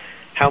see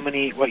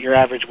what your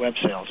average web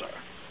sales are.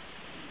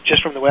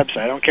 Just from the website.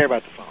 I don't care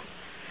about the phone.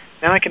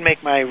 Now I can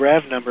make my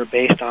rev number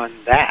based on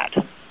that.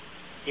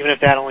 Even if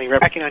that only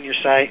tracking on your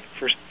site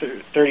for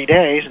 30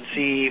 days and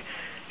see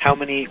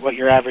what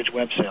your average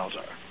web sales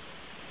are.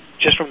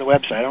 Just from the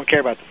website. I don't care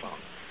about the phone.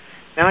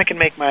 Now I can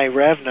make my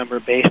rev number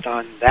based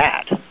on that.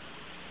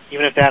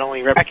 Even if that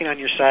only tracking on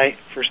your site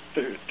for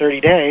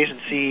 30 days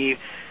and see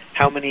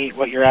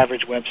what your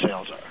average web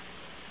sales are.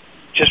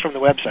 Just from the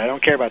website. I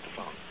don't care about the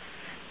phone.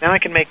 Now I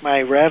can make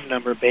my rev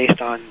number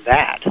based on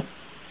that.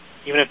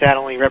 Even if that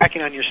only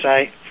tracking on your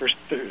site for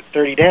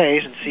 30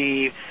 days and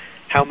see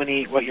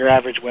what your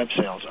average web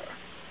sales are.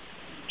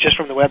 Just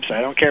from the website.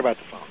 I don't care about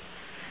the phone.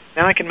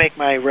 Now I can make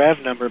my rev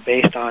number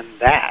based on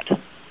that.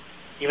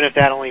 Even if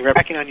that only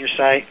tracking on your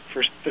site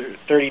for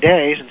 30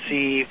 days and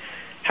see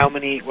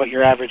what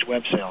your average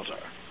web sales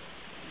are.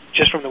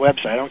 Just from the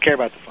website. I don't care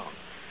about the phone.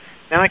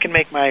 Now I can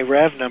make my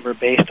rev number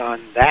based on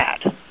that.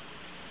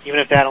 Even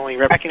if that only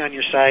tracking on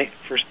your site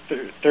for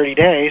 30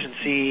 days and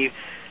see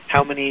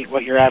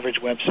what your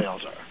average web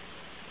sales are.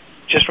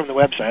 Just from the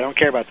website. I don't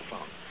care about the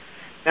phone.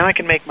 Now I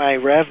can make my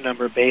rev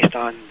number based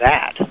on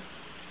that.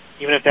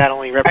 Even if that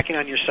only tracking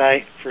on your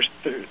site for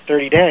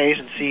 30 days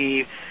and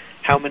see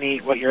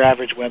what your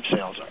average web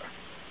sales are.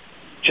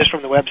 Just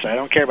from the website. I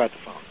don't care about the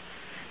phone.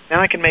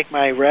 Now I can make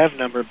my rev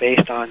number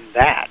based on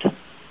that.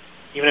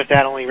 Even if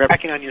that only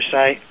tracking on your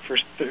site for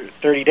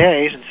 30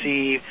 days and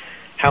see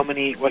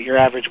what your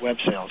average web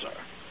sales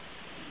are.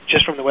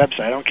 Just from the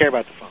website. I don't care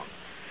about the phone.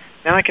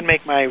 Now I can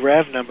make my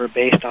rev number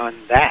based on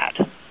that.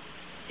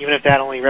 Even if that only